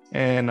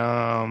 and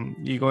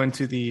you go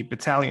into the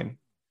battalion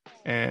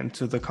and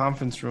to the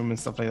conference room and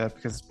stuff like that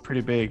because it's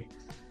pretty big.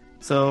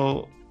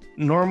 So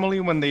normally,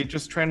 when they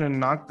just trying to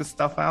knock the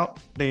stuff out,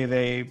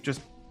 they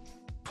just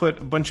put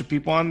a bunch of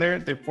people on there.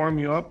 They form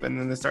you up, and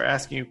then they start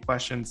asking you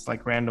questions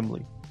like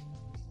randomly.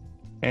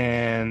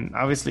 And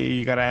obviously,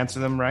 you got to answer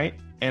them right.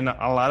 And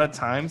a lot of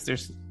times,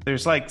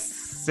 there's like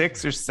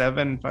 6 or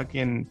 7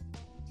 fucking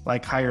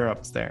like higher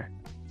ups there,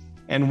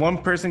 and one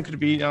person could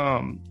be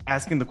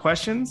asking the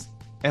questions,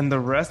 and the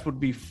rest would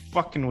be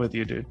fucking with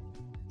you, dude.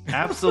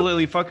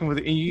 Absolutely fucking with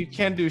you, and you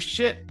can't do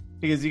shit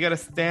because you got to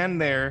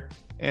stand there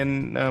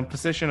in a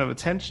position of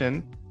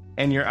attention,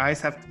 and your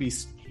eyes have to be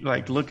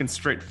like looking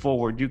straight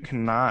forward. You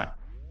cannot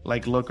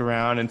like look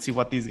around and see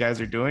what these guys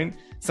are doing.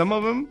 Some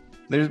of them,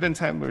 there's been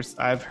times where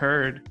I've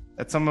heard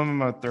that some of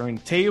them are throwing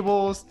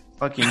tables,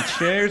 fucking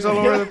chairs all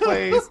over the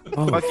place,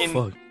 fuck.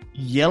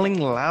 Yelling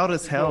loud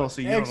as hell,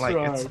 so you don't like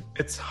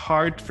it's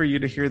hard for you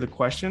to hear the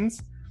questions,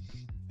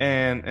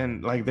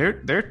 and like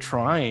they're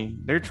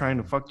trying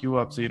to fuck you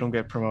up so you don't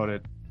get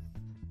promoted.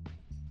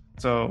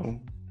 So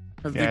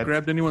have they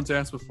grabbed anyone's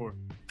ass before?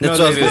 That's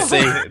what I was gonna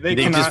say. They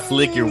cannot, just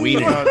flick your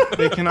wiener.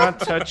 They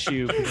cannot touch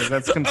you because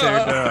that's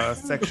considered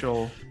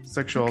sexual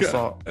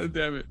assault. God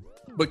damn it!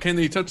 But can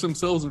they touch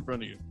themselves in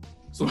front of you?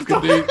 So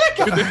could they?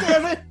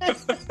 Damn it!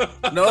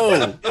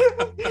 No.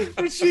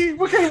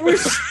 What kind of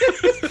wish?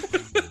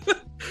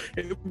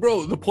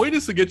 Bro, the point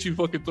is to get you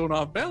fucking thrown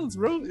off balance,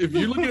 bro. If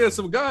you're looking at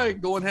some guy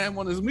going ham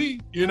on his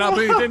meat, you're not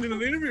paying attention to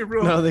the interview,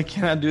 bro. No, they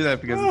cannot do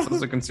that because it's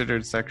also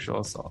considered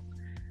sexual assault.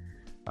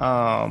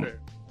 But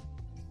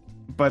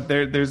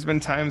there's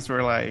been times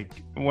where,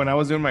 like, when I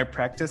was doing my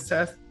practice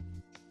test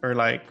or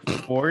like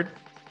board,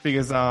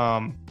 because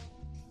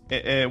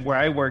where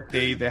I work,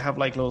 they have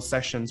like little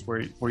sessions where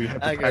you have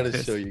to practice. I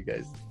gotta show you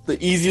guys.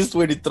 The easiest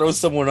way to throw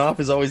someone off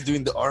is always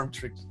doing the arm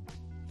trick.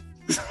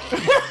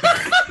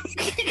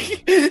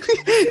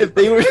 If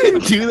they were to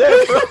do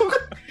that, bro.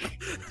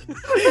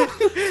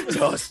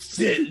 Oh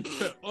shit!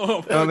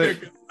 Oh, fuck,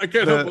 I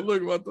can't help but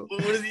look.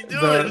 What is he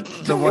doing?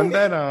 The one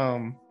that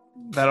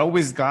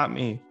always got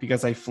me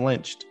because I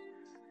flinched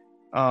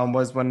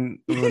was when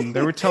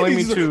they were telling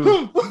me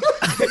to.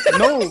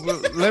 No,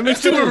 let me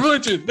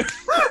finish.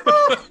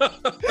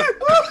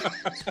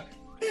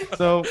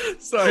 So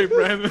sorry,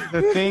 Brandon.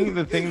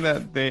 The thing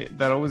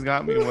that always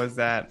got me was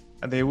that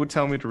they would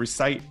tell me to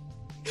recite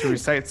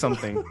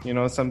something,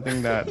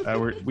 something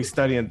that we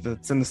study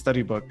that's in the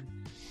study book.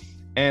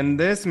 And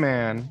this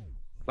man,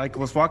 like,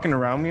 was walking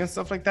around me and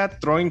stuff like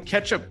that, throwing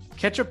ketchup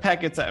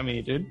packets at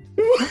me, dude.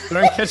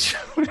 Throwing ketchup.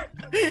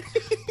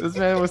 This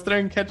man was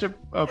throwing ketchup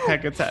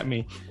packets at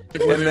me.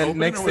 And then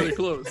next thing, they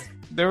closed?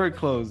 They were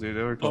closed, dude.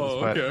 They were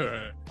closed. Oh,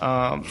 okay.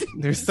 But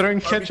they're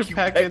throwing ketchup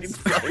packets.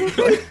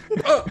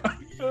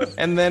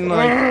 And then,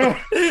 like,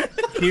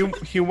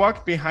 he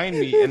walked behind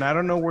me, and I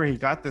don't know where he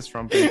got this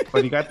from,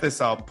 but he got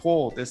this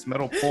this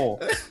metal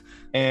pole,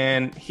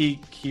 and he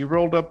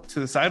rolled up to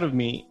the side of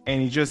me,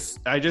 and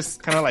I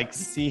just kind of like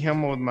see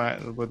him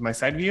with my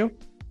side view.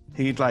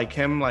 He'd like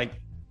him like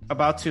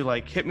about to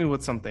like hit me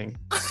with something,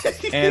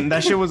 and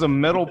that shit was a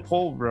metal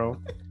pole, bro.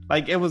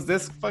 Like, it was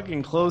this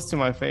fucking close to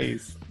my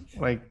face,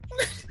 like.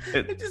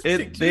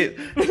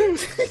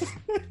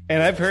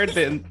 And I've heard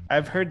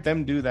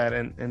them do that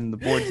in the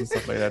boards and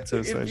stuff like that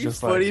too. So it's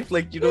just funny, if,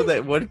 like,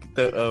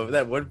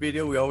 that one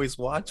video we always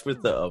watch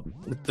with the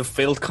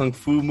failed kung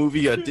fu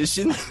movie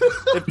audition.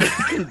 If they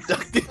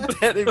conducted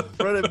that in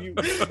front of you,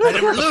 I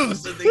never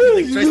lose. And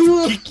he tries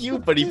to kick you,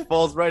 but he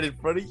falls right in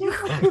front of you.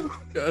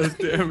 God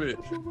damn it,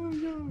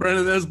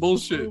 Brandon, that's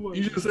bullshit.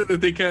 You just said that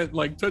they can't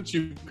like touch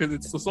you because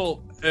it's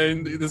assault,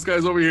 and this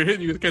guy's over here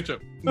hitting you with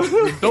ketchup.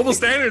 Double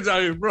standards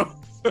out here, bro.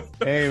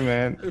 Hey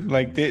man,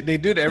 like they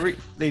did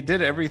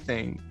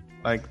everything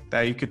like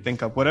that you could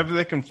think of. Whatever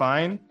they can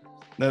find,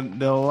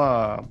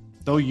 they'll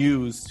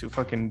use to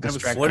fucking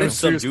distract. What if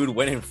some dude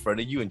went in front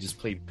of you and just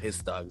played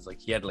piss dogs?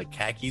 Like, he had like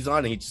khakis on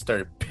and he just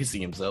started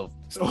pissing himself.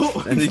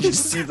 And then you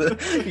just see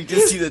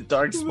the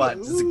dark spot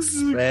just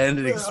expand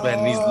and expand,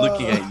 and he's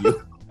looking at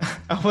you.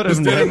 I would have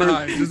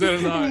never. Just dead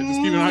in the eye.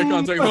 Just keeping eye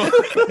contact.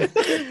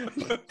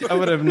 I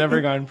would have never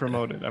gotten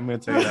promoted. I'm going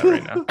to tell you that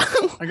right now.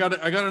 I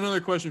got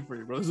another question for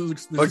you, bro. This or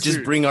is just serious.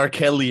 Bring R.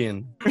 Kelly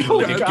in.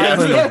 Like a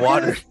gallon of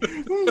water.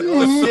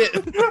 Oh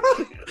shit!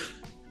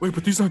 Wait,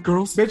 but these aren't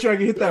girls. Bet you I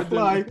can hit that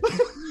fly.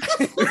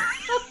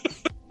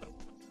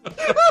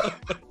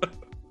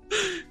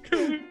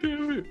 God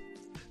damn it!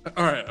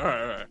 All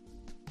right.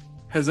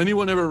 Has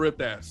anyone ever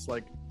ripped ass,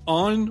 like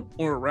on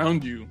or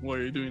around you, while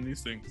you're doing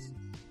these things?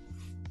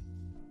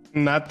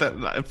 Not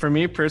that. For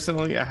me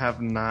personally, I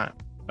have not.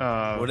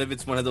 What if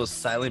it's one of those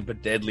silent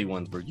but deadly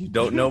ones where you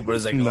don't know, but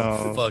it's like,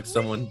 oh fuck,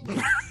 someone.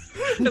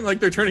 And like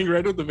they're turning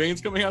red with the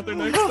veins coming out their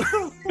necks.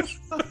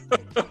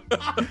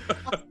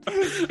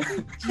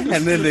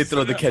 And then they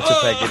throw the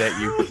ketchup packet at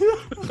you.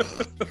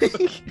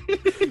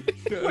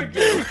 Like,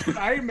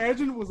 I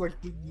imagine it was like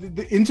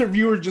the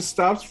interviewer just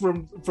stops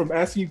from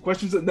asking you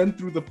questions and then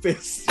threw the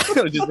fist.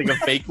 Just like a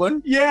fake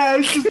one? Yeah,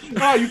 it's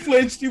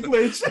just, you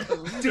flinched.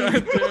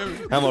 God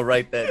damn. I'm gonna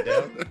write that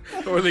down.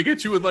 Or they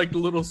get you with like the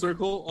little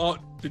circle. Oh,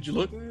 did you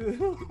look?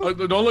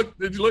 Don't look.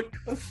 Did you look?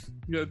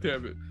 God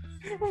damn it.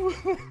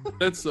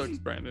 That sucks,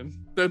 Brandon.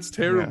 That's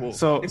terrible.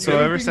 Yeah. So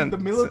ever since the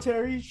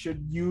military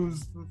should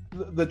use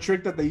the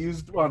trick that they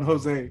used on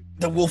Jose,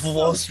 the Wolf of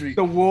Wall Street.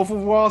 The Wolf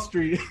of Wall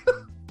Street.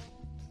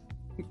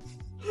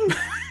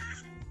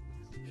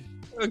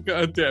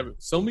 God damn it!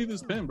 Sell me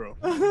this pen, bro.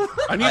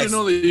 I need to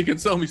know that you can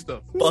sell me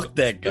stuff. Fuck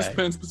that guy. This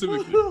pen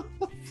specifically.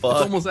 It's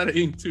almost out of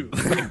ink too.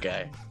 That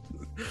guy.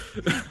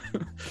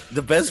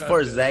 The best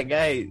part is that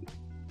guy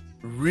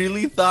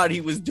really thought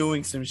he was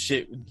doing some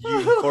shit with you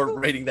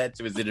incorporating that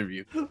to his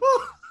interview.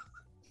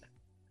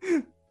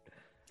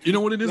 You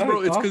know what it is,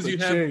 bro? It's because you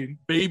have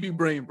baby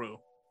brain, bro.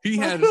 He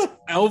had his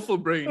alpha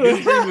brain.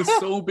 His brain was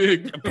so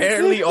big.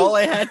 Apparently, all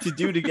I had to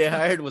do to get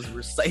hired was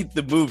recite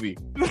the movie.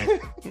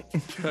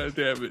 God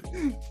damn it.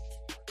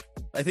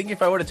 I think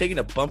if I would have taken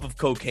a bump of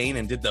cocaine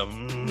and did the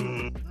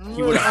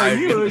he would have hired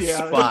me on the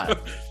spot.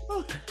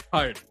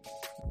 Hired.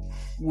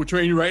 We'll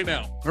train you right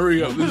now.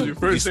 Hurry up. This is your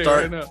first day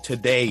right now.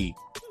 Today.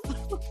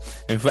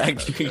 In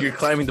fact, you're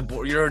climbing the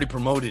board. You're already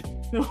promoted.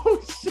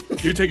 Oh,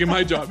 shit. You're taking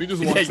my job. You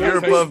just want you're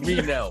above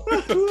me now.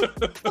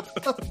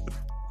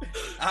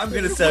 I'm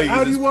going to sell you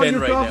How this do you want pen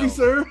your right coffee, now.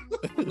 sir?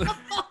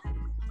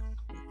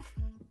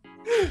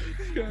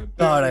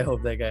 God, I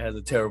hope that guy has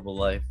a terrible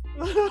life.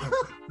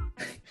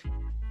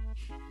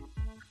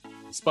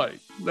 Spite.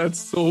 That's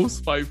so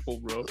spiteful,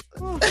 bro.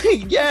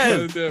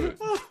 Yes. God damn it.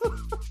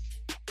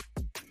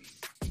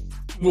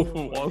 Wolf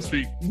of Wall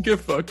Street. Get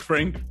fucked,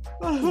 Frank.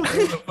 What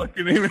the fuck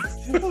your name is.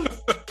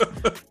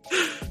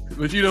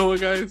 But you know what,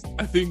 guys?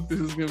 I think this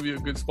is going to be a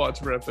good spot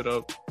to wrap it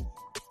up.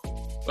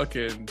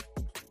 Fucking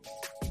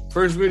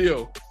first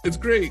video. It's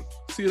great.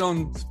 See it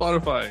on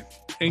Spotify,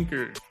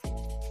 Anchor,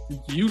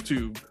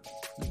 YouTube.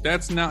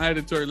 That's now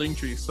added to our link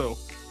tree. So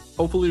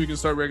hopefully we can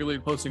start regularly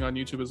posting on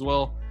YouTube as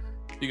well.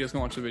 You guys can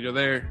watch the video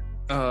there.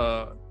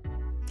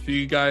 If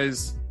you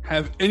guys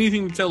have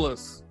anything to tell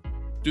us,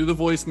 do the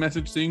voice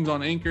message things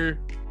on Anchor.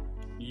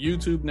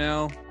 YouTube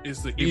now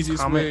is the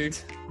easiest way.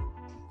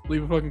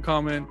 Leave a fucking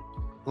comment.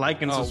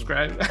 Like and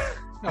subscribe.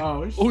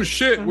 Oh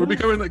shit, we're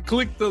becoming like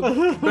click the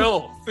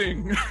bell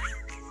thing.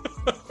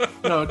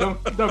 No,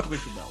 don't click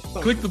the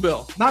bell. Click the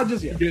bell. Not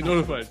just yet. Get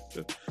notified.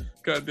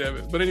 God damn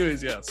it. But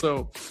anyways, yeah,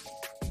 so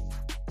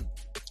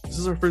this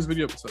is our first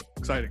video episode.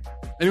 Exciting.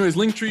 Anyways,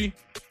 Linktree.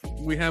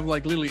 We have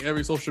like literally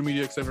every social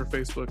media except for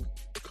Facebook.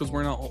 Because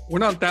we're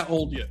not that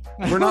old yet.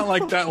 We're not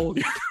like that old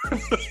yet.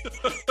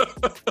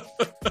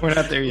 We're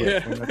not there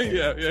yet.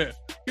 Yeah.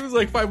 Give us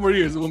like 5 more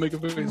years and we'll make a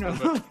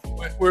Facebook.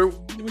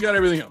 We got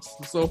everything else.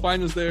 So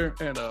find us there,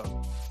 and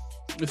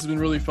this has been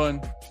really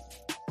fun.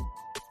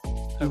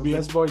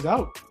 Best boys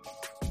out.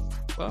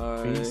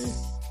 Bye.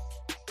 Peace.